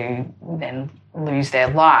someone to then lose their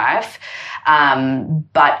life,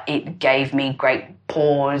 but it gave me great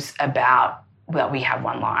pause about, well, we have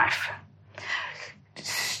one life.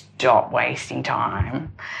 Stop wasting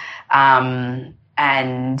time. And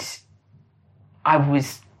I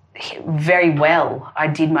was very well. I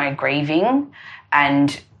did my grieving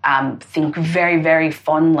and think very, very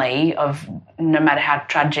fondly of, no matter how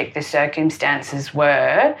tragic the circumstances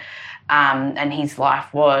were and his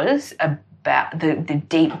life was, about the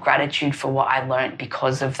deep gratitude for what I learnt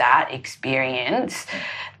because of that experience.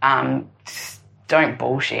 Don't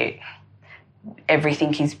bullshit.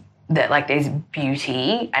 Everything is that, like, there's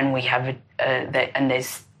beauty, and we have and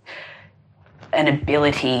there's an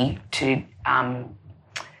ability to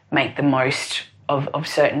make the most of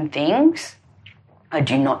certain things. I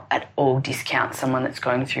do not at all discount someone that's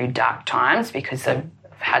going through dark times, because I've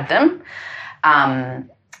had them.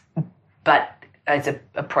 But as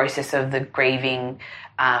a process of the grieving,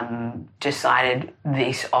 decided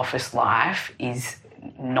this office life is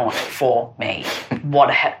not for me. What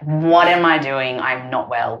am I doing? I'm not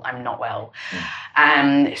well.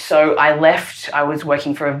 So I left. I was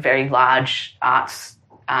working for a very large arts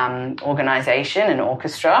organisation, an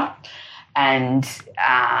orchestra, and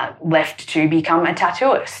left to become a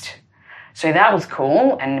tattooist. So that was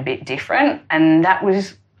cool and a bit different, and I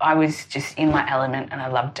was just in my element and I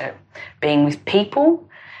loved it. Being with people,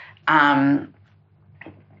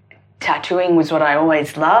 tattooing was what I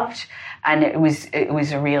always loved, and it was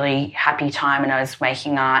a really happy time, and I was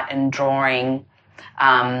making art and drawing,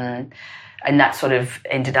 and that sort of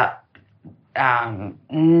ended up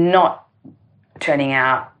not turning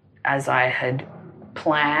out as I had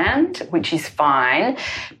planned, which is fine,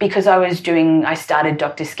 because I started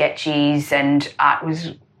Dr. Sketchies, and art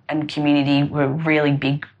was and community were really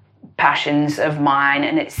big passions of mine,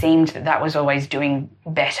 and it seemed that was always doing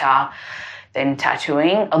better than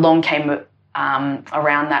tattooing. Along came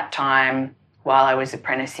around that time, while I was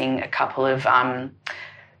apprenticing, a couple of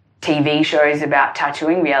TV shows about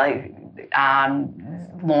tattooing, reality,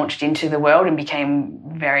 launched into the world and became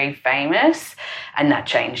very famous, and that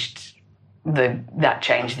changed the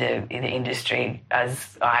industry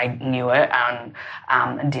as I knew it,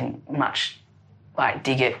 and didn't much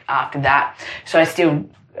dig it after that. So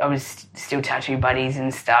I was still tattoo buddies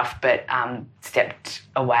and stuff, but stepped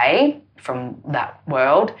away from that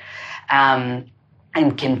world, and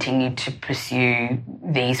continued to pursue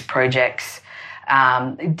these projects.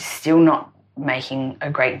 Still not making a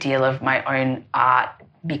great deal of my own art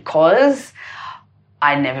because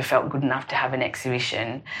I never felt good enough to have an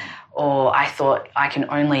exhibition, or I thought I can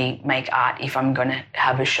only make art if I'm going to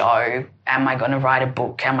have a show. Am I going to write a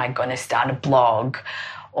book? Am I going to start a blog?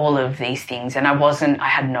 All of these things. And I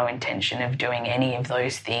had no intention of doing any of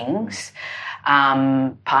those things,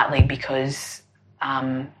 partly because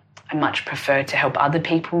I much prefer to help other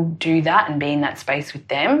people do that and be in that space with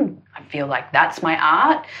them. I feel like that's my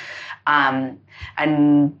art.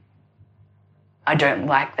 And I don't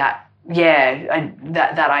like that.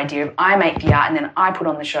 That idea of I make the art and then I put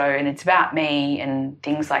on the show and it's about me and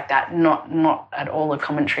things like that. Not at all a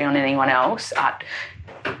commentary on anyone else. Art,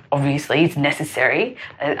 obviously, it's necessary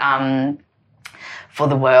for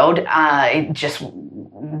the world. It just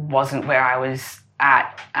wasn't where I was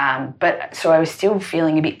at. But so I was still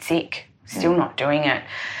feeling a bit sick, still not doing it.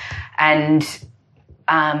 And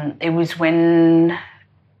it was when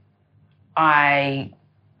I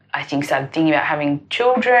think started thinking about having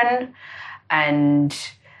children and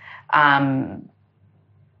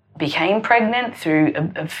became pregnant through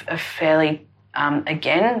a fairly,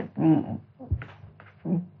 again,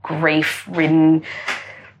 grief-ridden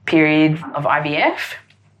period of IVF,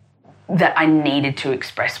 that I needed to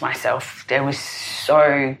express myself. There was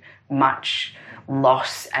so much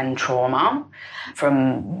loss and trauma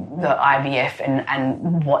from the IVF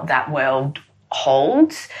and what that world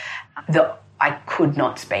holds that I could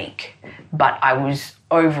not speak, but I was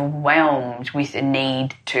overwhelmed with the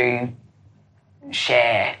need to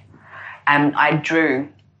share. And I drew.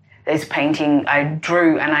 There's painting. I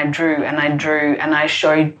drew and I drew and I drew and I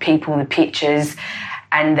showed people the pictures,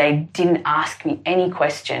 and they didn't ask me any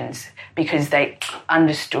questions because they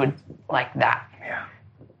understood like that. Yeah.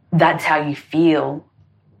 That's how you feel.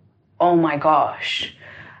 Oh my gosh.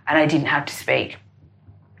 And I didn't have to speak.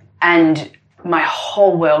 And my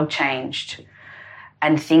whole world changed.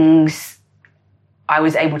 And I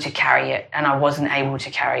was able to carry it and I wasn't able to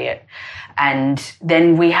carry it. And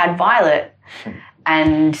then we had Violet.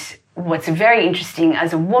 And what's very interesting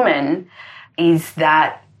as a woman is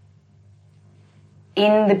that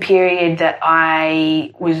in the period that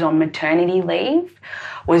I was on maternity leave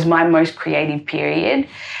was my most creative period,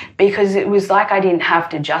 because it was like I didn't have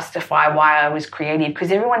to justify why I was creative,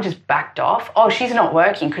 because everyone just backed off. Oh, she's not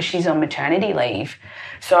working because she's on maternity leave.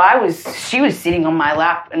 So she was sitting on my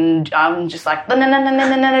lap and I'm just like, no,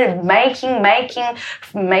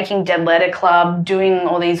 making Dead Letter Club, doing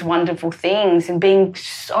all these wonderful things and being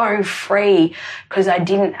so free, because I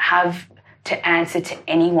didn't have to answer to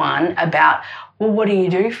anyone about, well, what do you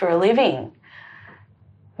do for a living?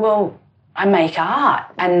 Well, I make art,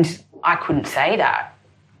 and I couldn't say that.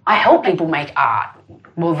 I help people make art.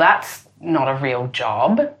 Well, that's not a real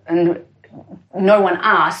job. And no one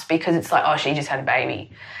asked because it's like, oh, she just had a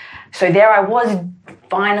baby. So there I was,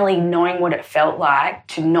 finally knowing what it felt like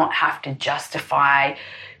to not have to justify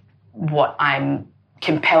what I'm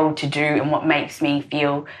compelled to do and what makes me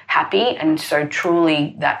feel happy. And so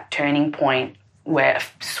truly that turning point where a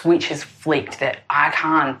switch has flicked that I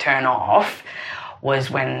can't turn off was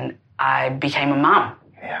when I became a mum.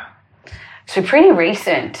 Yeah. So pretty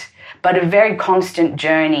recent, but a very constant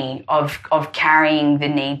journey of carrying the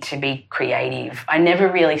need to be creative. I never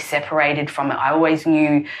really separated from it. I always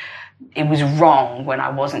knew it was wrong when I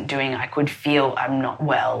wasn't doing it. I could feel I'm not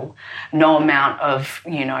well. No amount of,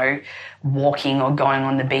 walking or going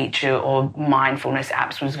on the beach or mindfulness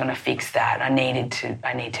apps was going to fix that. I need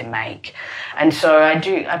to make. And so I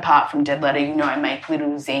do, apart from Dead Letter, I make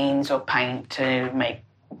little zines or paint to make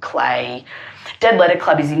clay. Dead Letter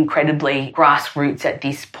Club is incredibly grassroots at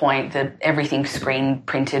this point. Everything's screen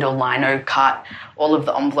printed or lino cut. All of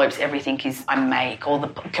the envelopes, everything is I make. All the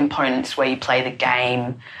components where you play the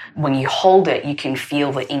game. When you hold it, you can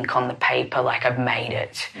feel the ink on the paper like I've made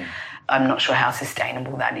it. Yeah. I'm not sure how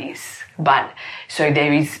sustainable that is. But so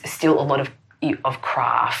there is still a lot of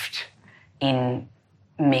craft in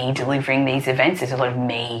me delivering these events. There's a lot of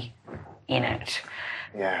me in it.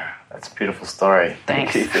 Yeah, that's a beautiful story.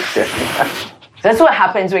 Thanks. Thank you for sharing that. That's what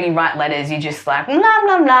happens when you write letters. You just like, nah,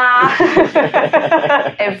 nah, nah.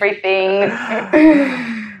 Everything.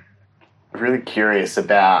 Really curious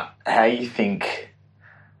about how you think,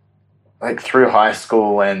 like through high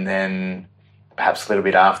school and then perhaps a little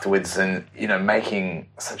bit afterwards, and, you know, making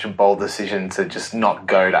such a bold decision to just not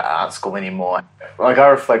go to art school anymore. Like, I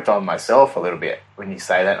reflect on myself a little bit when you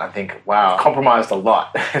say that, and I think, wow, I compromised a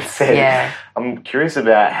lot. Yeah. I'm curious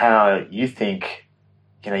about how you think,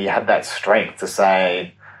 you know, you had that strength to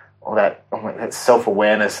say, or that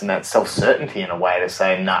self-awareness and that self-certainty in a way to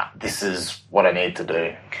say, nah, this is what I need to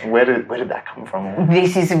do. Where did that come from?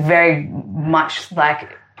 This is very much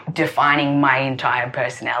like defining my entire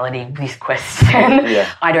personality, this question.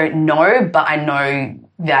 Yeah. I don't know, but I know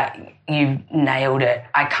that you nailed it.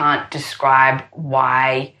 I can't describe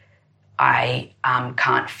why I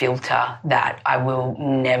can't filter that. I will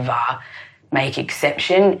never make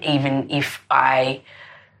exception, even if I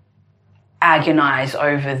agonize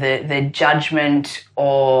over the judgment,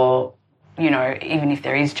 or, you know, even if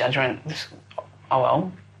there is judgment, oh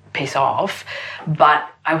well, piss off. But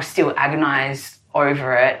I will still agonize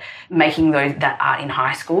over it. Making that art in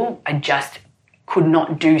high school, I just could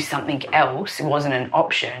not do something else. It wasn't an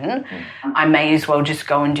option. I may as well just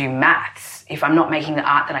go and do maths. If I'm not making the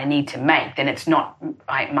art that I need to make, then it's not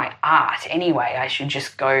my art anyway. I should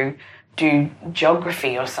just go do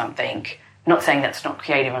geography or something. Not saying that's not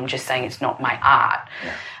creative, I'm just saying it's not my art.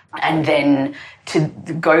 Yeah. And then to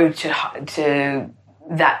go to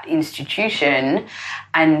that institution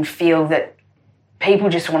and feel that people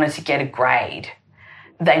just wanted to get a grade.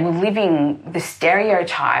 They were living the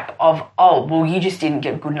stereotype of, oh, well, you just didn't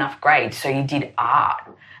get good enough grades, so you did art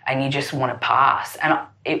and you just want to pass. And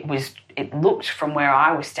it looked from where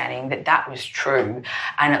I was standing that was true.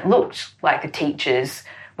 And it looked like the teachers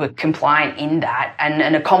were compliant in that and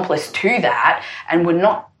an accomplice to that, and were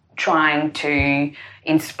not trying to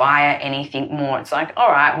inspire anything more. It's like, all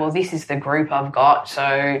right, well, this is the group I've got,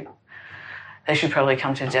 so they should probably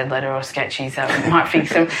come to Dead Letter or Sketchies. That might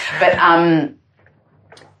fix them. But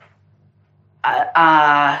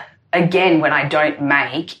again, when I don't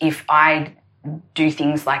make, if I do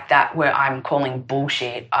things like that where I'm calling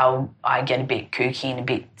bullshit, I get a bit kooky and a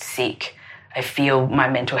bit sick. I feel my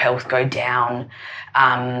mental health go down,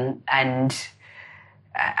 and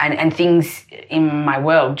things in my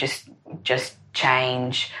world just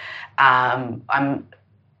change. I'm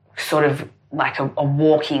sort of like a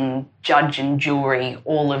walking judge and jury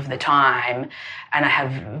all of the time, and I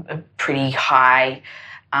have a pretty high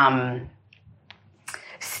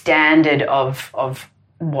standard of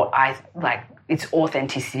what I like. It's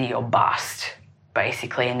authenticity or bust,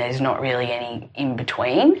 basically, and there's not really any in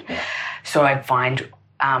between. So I find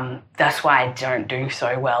that's why I don't do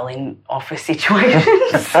so well in office situations.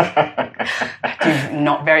 I do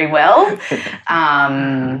not very well.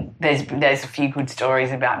 There's a few good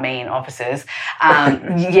stories about me in offices.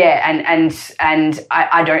 Yeah, and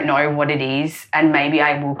I don't know what it is, and maybe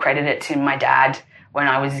I will credit it to my dad when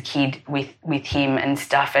I was a kid with him and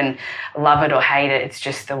stuff, and love it or hate it, it's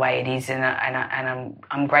just the way it is, and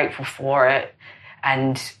I'm grateful for it,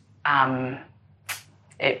 and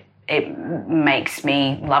it makes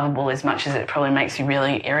me lovable as much as it probably makes me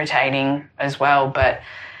really irritating as well. But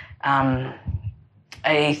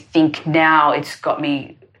I think now it's got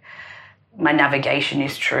me, my navigation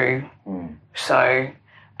is true. So,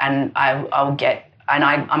 and I'll get, and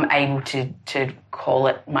I'm able to call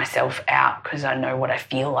it myself out because I know what I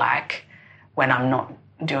feel like when I'm not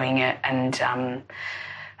doing it. And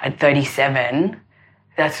at 37,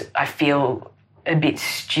 I feel a bit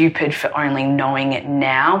stupid for only knowing it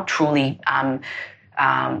now, truly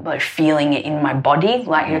like feeling it in my body,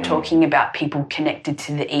 like you're talking about people connected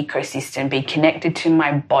to the ecosystem, be connected to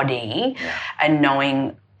my body and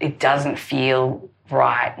knowing it doesn't feel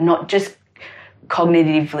right, not just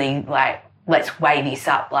cognitively like, let's weigh this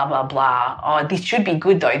up, blah, blah, blah. Oh, this should be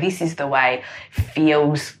good though. This is the way.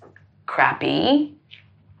 Feels crappy.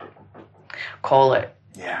 Call it.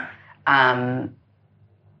 Yeah. And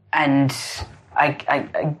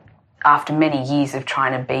I after many years of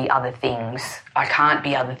trying to be other things, I can't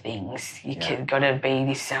be other things. You've got to be,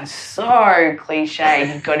 this sounds so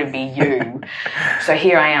cliche, you've got to be you. So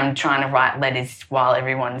here I am trying to write letters while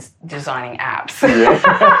everyone's designing apps.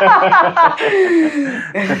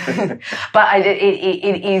 But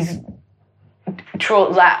it is true,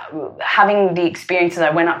 like, having the experiences. I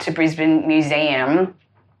went up to Brisbane Museum,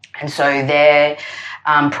 and so their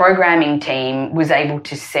programming team was able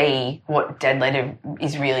to see what Dead Letter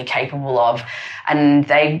is really capable of, and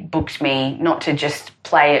they booked me not to just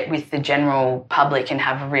play it with the general public and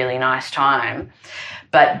have a really nice time,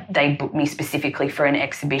 but they booked me specifically for an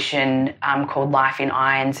exhibition called Life in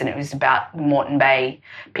Irons, and it was about Moreton Bay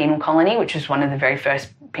penal colony, which was one of the very first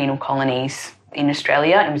penal colonies in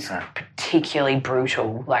Australia. It was particularly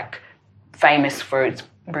brutal, like famous for its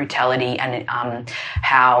brutality and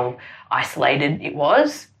how isolated it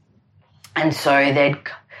was. And so they'd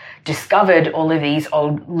discovered all of these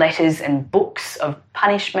old letters and books of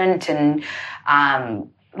punishment and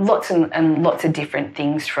lots of different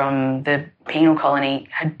things from the penal colony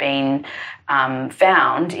had been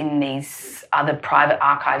found in these other private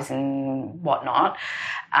archives and whatnot.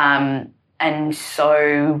 And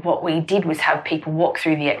so what we did was have people walk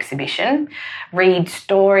through the exhibition, read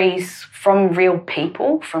stories from real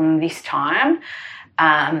people from this time,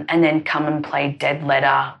 and then come and play dead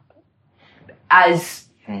letter as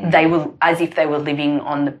if they were living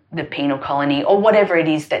on the penal colony or whatever it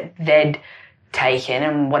is that they'd taken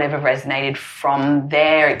and whatever resonated from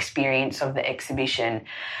their experience of the exhibition.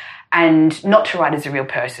 And not to write as a real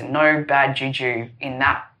person, no bad juju in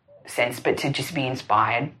that sense, but to just be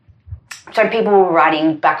inspired. So people were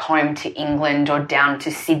writing back home to England or down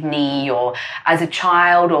to Sydney or as a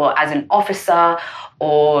child or as an officer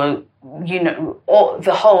or, or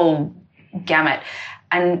the whole gamut.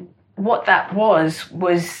 And what that was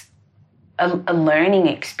a learning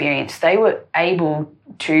experience. They were able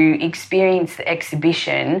to experience the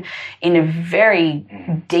exhibition in a very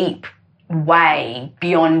deep way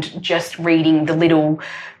beyond just reading the little,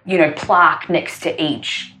 plaque next to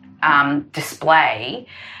each display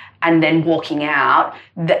and then walking out.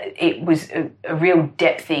 That it was a real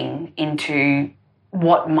depthing into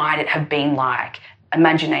what might it have been like,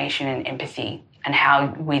 imagination and empathy, and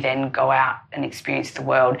how we then go out and experience the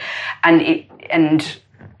world. And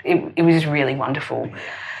it was really wonderful.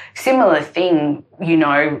 Similar thing,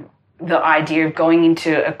 the idea of going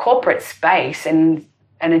into a corporate space and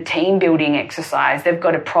a team building exercise. They've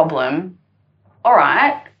got a problem. All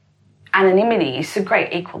right, anonymity is a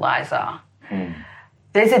great equaliser.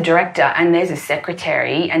 There's a director and there's a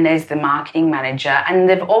secretary and there's the marketing manager, and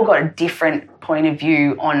they've all got a different point of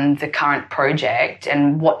view on the current project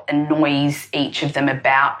and what annoys each of them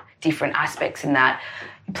about different aspects in that.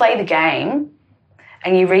 You play the game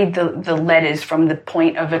and you read the letters from the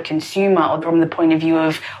point of a consumer or from the point of view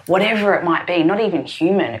of whatever it might be, not even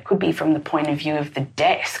human. It could be from the point of view of the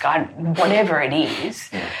desk, whatever it is.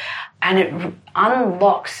 And it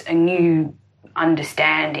unlocks a new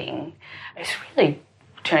understanding. It's really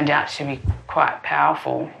turned out to be quite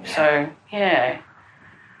powerful. So, yeah.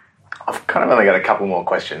 I've kind of only got a couple more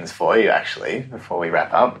questions for you, actually, before we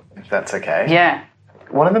wrap up, if that's okay. Yeah.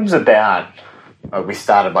 One of them's about, we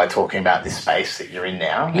started by talking about this space that you're in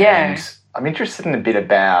now. Yeah. And I'm interested in a bit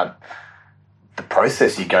about the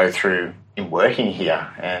process you go through in working here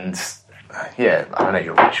and, I don't know,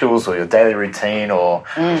 your rituals or your daily routine or,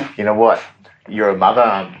 you know what, you're a mother.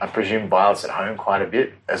 I presume Violet's at home quite a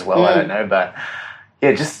bit as well. I don't know, but,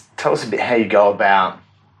 just tell us a bit how you go about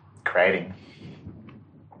creating.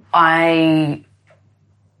 I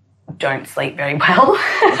don't sleep very well.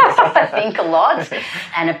 I think a lot.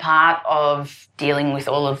 And a part of dealing with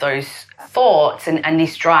all of those thoughts and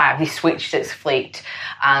this drive, this switch that's flicked,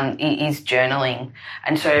 is journaling.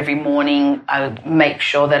 And so every morning I make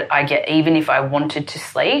sure that I get, even if I wanted to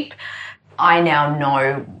sleep, I now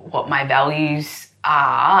know what my values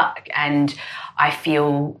are, and I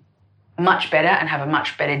feel much better and have a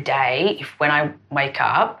much better day if when I wake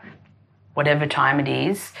up, whatever time it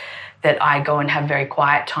is, that I go and have very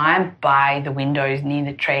quiet time by the windows near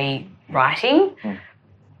the tree writing.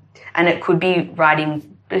 And it could be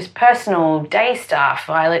writing this personal day stuff.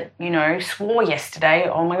 Violet, swore yesterday.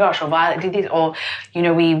 Oh my gosh. Or Violet did this. Or,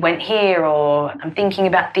 we went here, or I'm thinking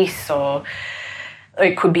about this. Or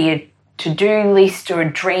it could be a to-do list or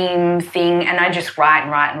a dream thing. And I just write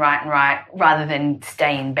and write and write and write rather than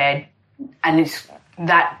stay in bed. And it's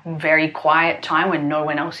that very quiet time when no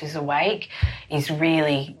one else is awake is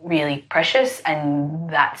really, really precious, and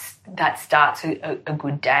that starts a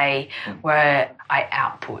good day where I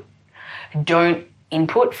output. Don't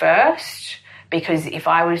input first, because if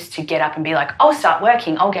I was to get up and be like, I'll start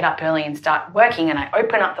working, I'll get up early and start working, and I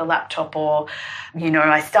open up the laptop or,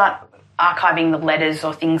 I start archiving the letters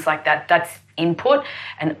or things like that, that's input,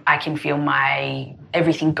 and I can feel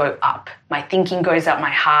everything go up. My thinking goes up,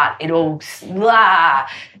 my heart, it all blah.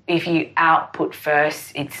 If you output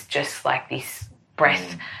first, it's just like this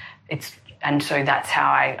breath. And so that's how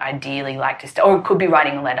I ideally like to start. Or it could be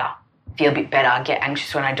writing a letter. feel a bit better. I get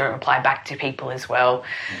anxious when I don't reply back to people as well.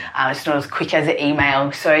 It's not as quick as an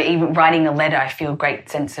email. So even writing a letter, I feel a great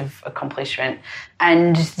sense of accomplishment.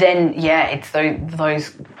 And then, it's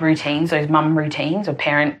those routines, those mum routines, or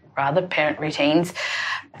parent routines,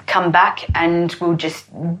 come back, and we'll just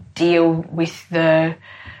deal with the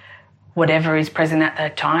whatever is present at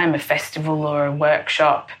that time, a festival or a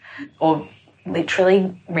workshop, or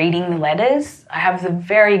literally reading the letters. I have the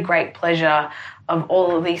very great pleasure of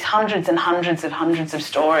all of these hundreds and hundreds of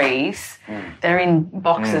stories. They're in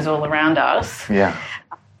boxes all around us. Yeah.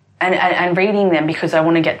 And reading them because I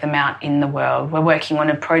want to get them out in the world. We're working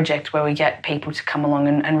on a project where we get people to come along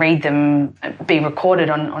and read them, be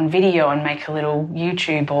recorded on video and make a little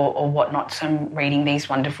YouTube or whatnot. So I'm reading these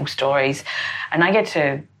wonderful stories. And I get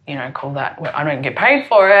to, call that, I don't get paid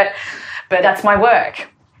for it, but that's my work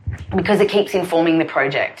because it keeps informing the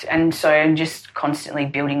project. And so I'm just constantly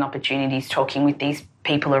building opportunities, talking with these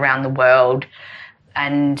people around the world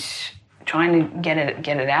and trying to get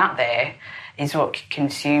it out there is what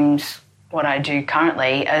consumes what I do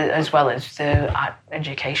currently, as well as the art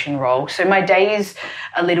education role. So my day is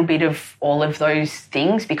a little bit of all of those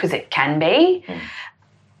things because it can be.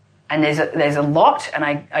 And there's a lot, and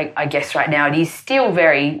I guess right now it's still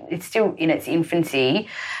in its infancy.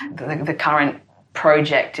 The current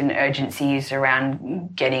project and urgency is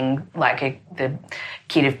around getting the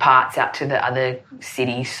kit of parts out to the other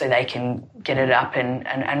cities so they can get it up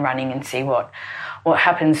and running and see what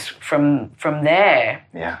happens from there.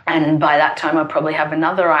 Yeah. And by that time I'll probably have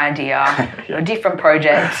another idea, a different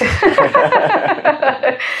project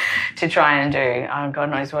to try and do. God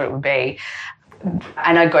knows what it would be.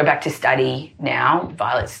 And I go back to study now.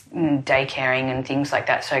 Violet's daycaring and things like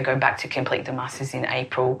that, so I go back to complete the Masters in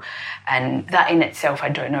April. And that in itself, I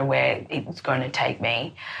don't know where it's going to take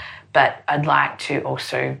me. But I'd like to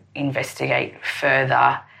also investigate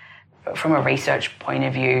further, from a research point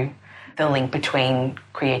of view, the link between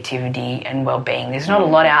creativity and well-being. There's not a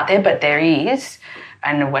lot out there, but there is.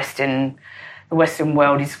 And the Western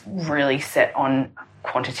world is really set on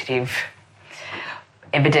quantitative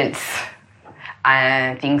evidence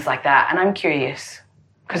and things like that. And I'm curious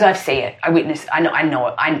because I see it, I witness, I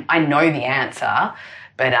know the answer,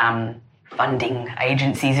 but funding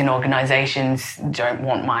agencies and organisations don't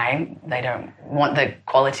want the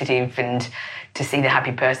qualitative and to see the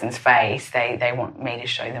happy person's face. They want me to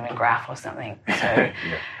show them a graph or something. So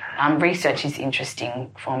research is interesting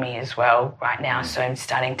for me as well right now. So I'm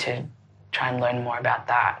starting to try and learn more about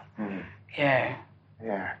that. Yeah.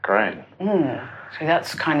 Yeah, great. So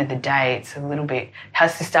that's kind of the day. It's a little bit,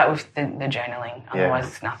 has to start with the journaling, otherwise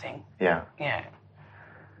it's nothing. Yeah. Yeah.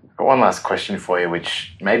 I've got one last question for you,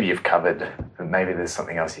 which maybe you've covered, but maybe there's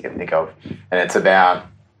something else you can think of. And it's about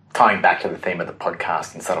tying back to the theme of the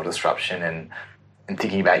podcast and subtle disruption and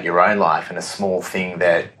thinking about your own life and a small thing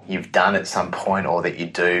that you've done at some point or that you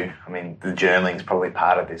do. I mean, the journaling is probably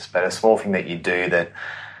part of this, but a small thing that you do that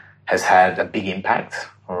has had a big impact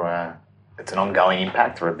or it's an ongoing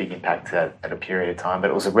impact or a big impact at a period of time, but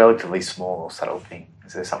it was a relatively small or subtle thing.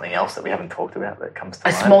 Is there something else that we haven't talked about that comes to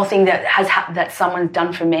mind? A small thing that that someone's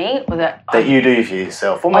done for me, or that you do for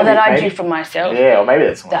yourself, or maybe, I do for myself. Yeah, or maybe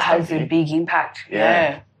that's that has a big impact.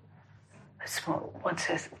 Yeah.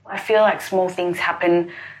 I feel like small things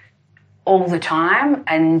happen all the time,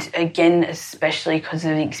 and again, especially because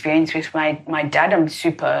of the experience with my dad, I'm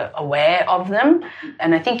super aware of them.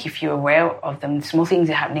 And I think if you're aware of them, small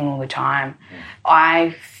things are happening all the time.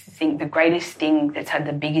 I think the greatest thing that's had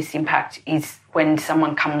the biggest impact is when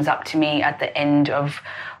someone comes up to me at the end of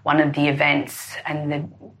one of the events and they're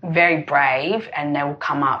very brave and they will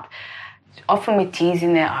come up, often with tears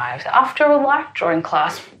in their eyes, after a life drawing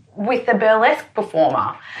class with a burlesque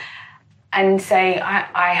performer, and say,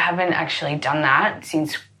 I haven't actually done that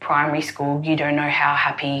since primary school. You don't know how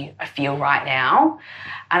happy I feel right now.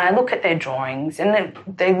 And I look at their drawings and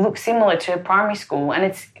they look similar to primary school, and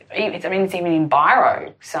it's even in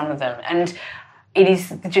biro, some of them. And it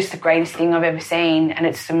is just the greatest thing I've ever seen, and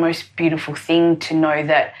it's the most beautiful thing to know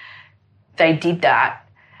that they did that,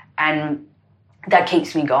 and that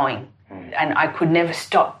keeps me going. And I could never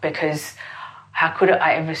stop, because how could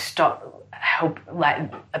I ever help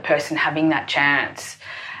a person having that chance?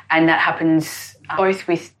 And that happens both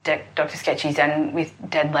with Dr. Sketchies and with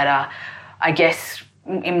Dead Letter. I guess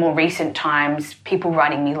in more recent times, people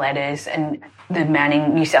writing me letters, and the man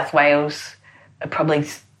in New South Wales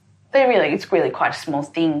it's really quite a small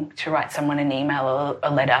thing to write someone an email or a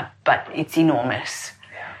letter, but it's enormous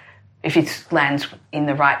if it lands in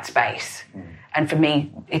the right space. And for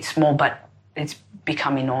me, it's small, but it's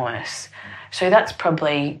become enormous. So that's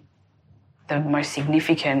probably the most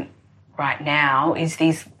significant right now is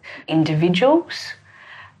these individuals.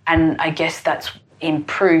 And I guess that's in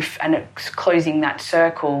proof, and it's closing that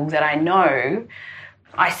circle that I know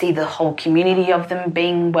I see the whole community of them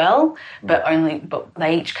being well, but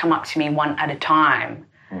they each come up to me one at a time.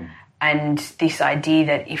 And this idea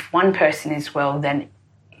that if one person is well, then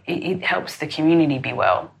it helps the community be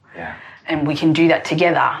well. Yeah. And we can do that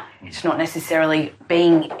together. It's not necessarily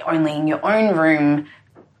being only in your own room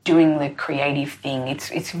doing the creative thing.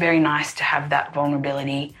 It's very nice to have that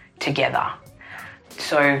vulnerability together.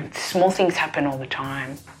 So small things happen all the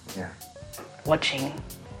time. Yeah. Watching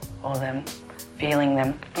all them, feeling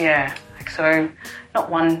them. Yeah. So not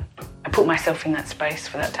one, I put myself in that space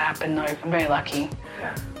for that to happen, though. I'm very lucky.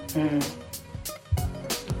 Yeah.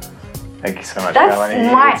 Thank you so much, That's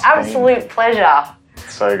Melanie. my absolute pleasure.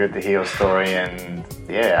 So good to hear your story, and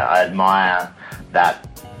yeah, I admire that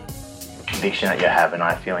conviction that you have, and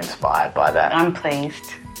I feel inspired by that. I'm pleased.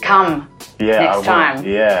 Come next time.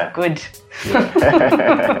 Yeah. Good.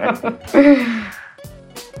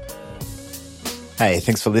 Hey,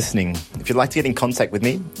 thanks for listening. If you'd like to get in contact with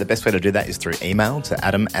me, the best way to do that is through email to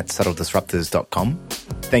adam@subtledisruptors.com.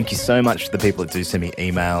 Thank you so much to the people that do send me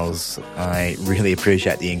emails. I really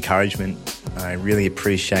appreciate the encouragement. I really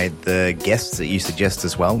appreciate the guests that you suggest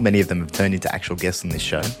as well. Many of them have turned into actual guests on this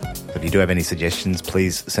show. So if you do have any suggestions,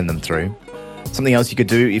 please send them through. Something else you could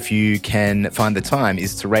do if you can find the time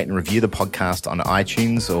is to rate and review the podcast on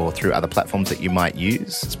iTunes or through other platforms that you might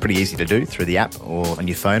use. It's pretty easy to do through the app or on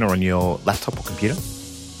your phone or on your laptop or computer.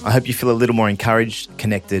 I hope you feel a little more encouraged,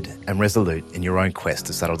 connected, and resolute in your own quest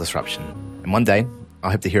to subtle disruption. And one day,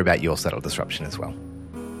 I hope to hear about your subtle disruption as well.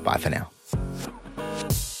 Bye for now.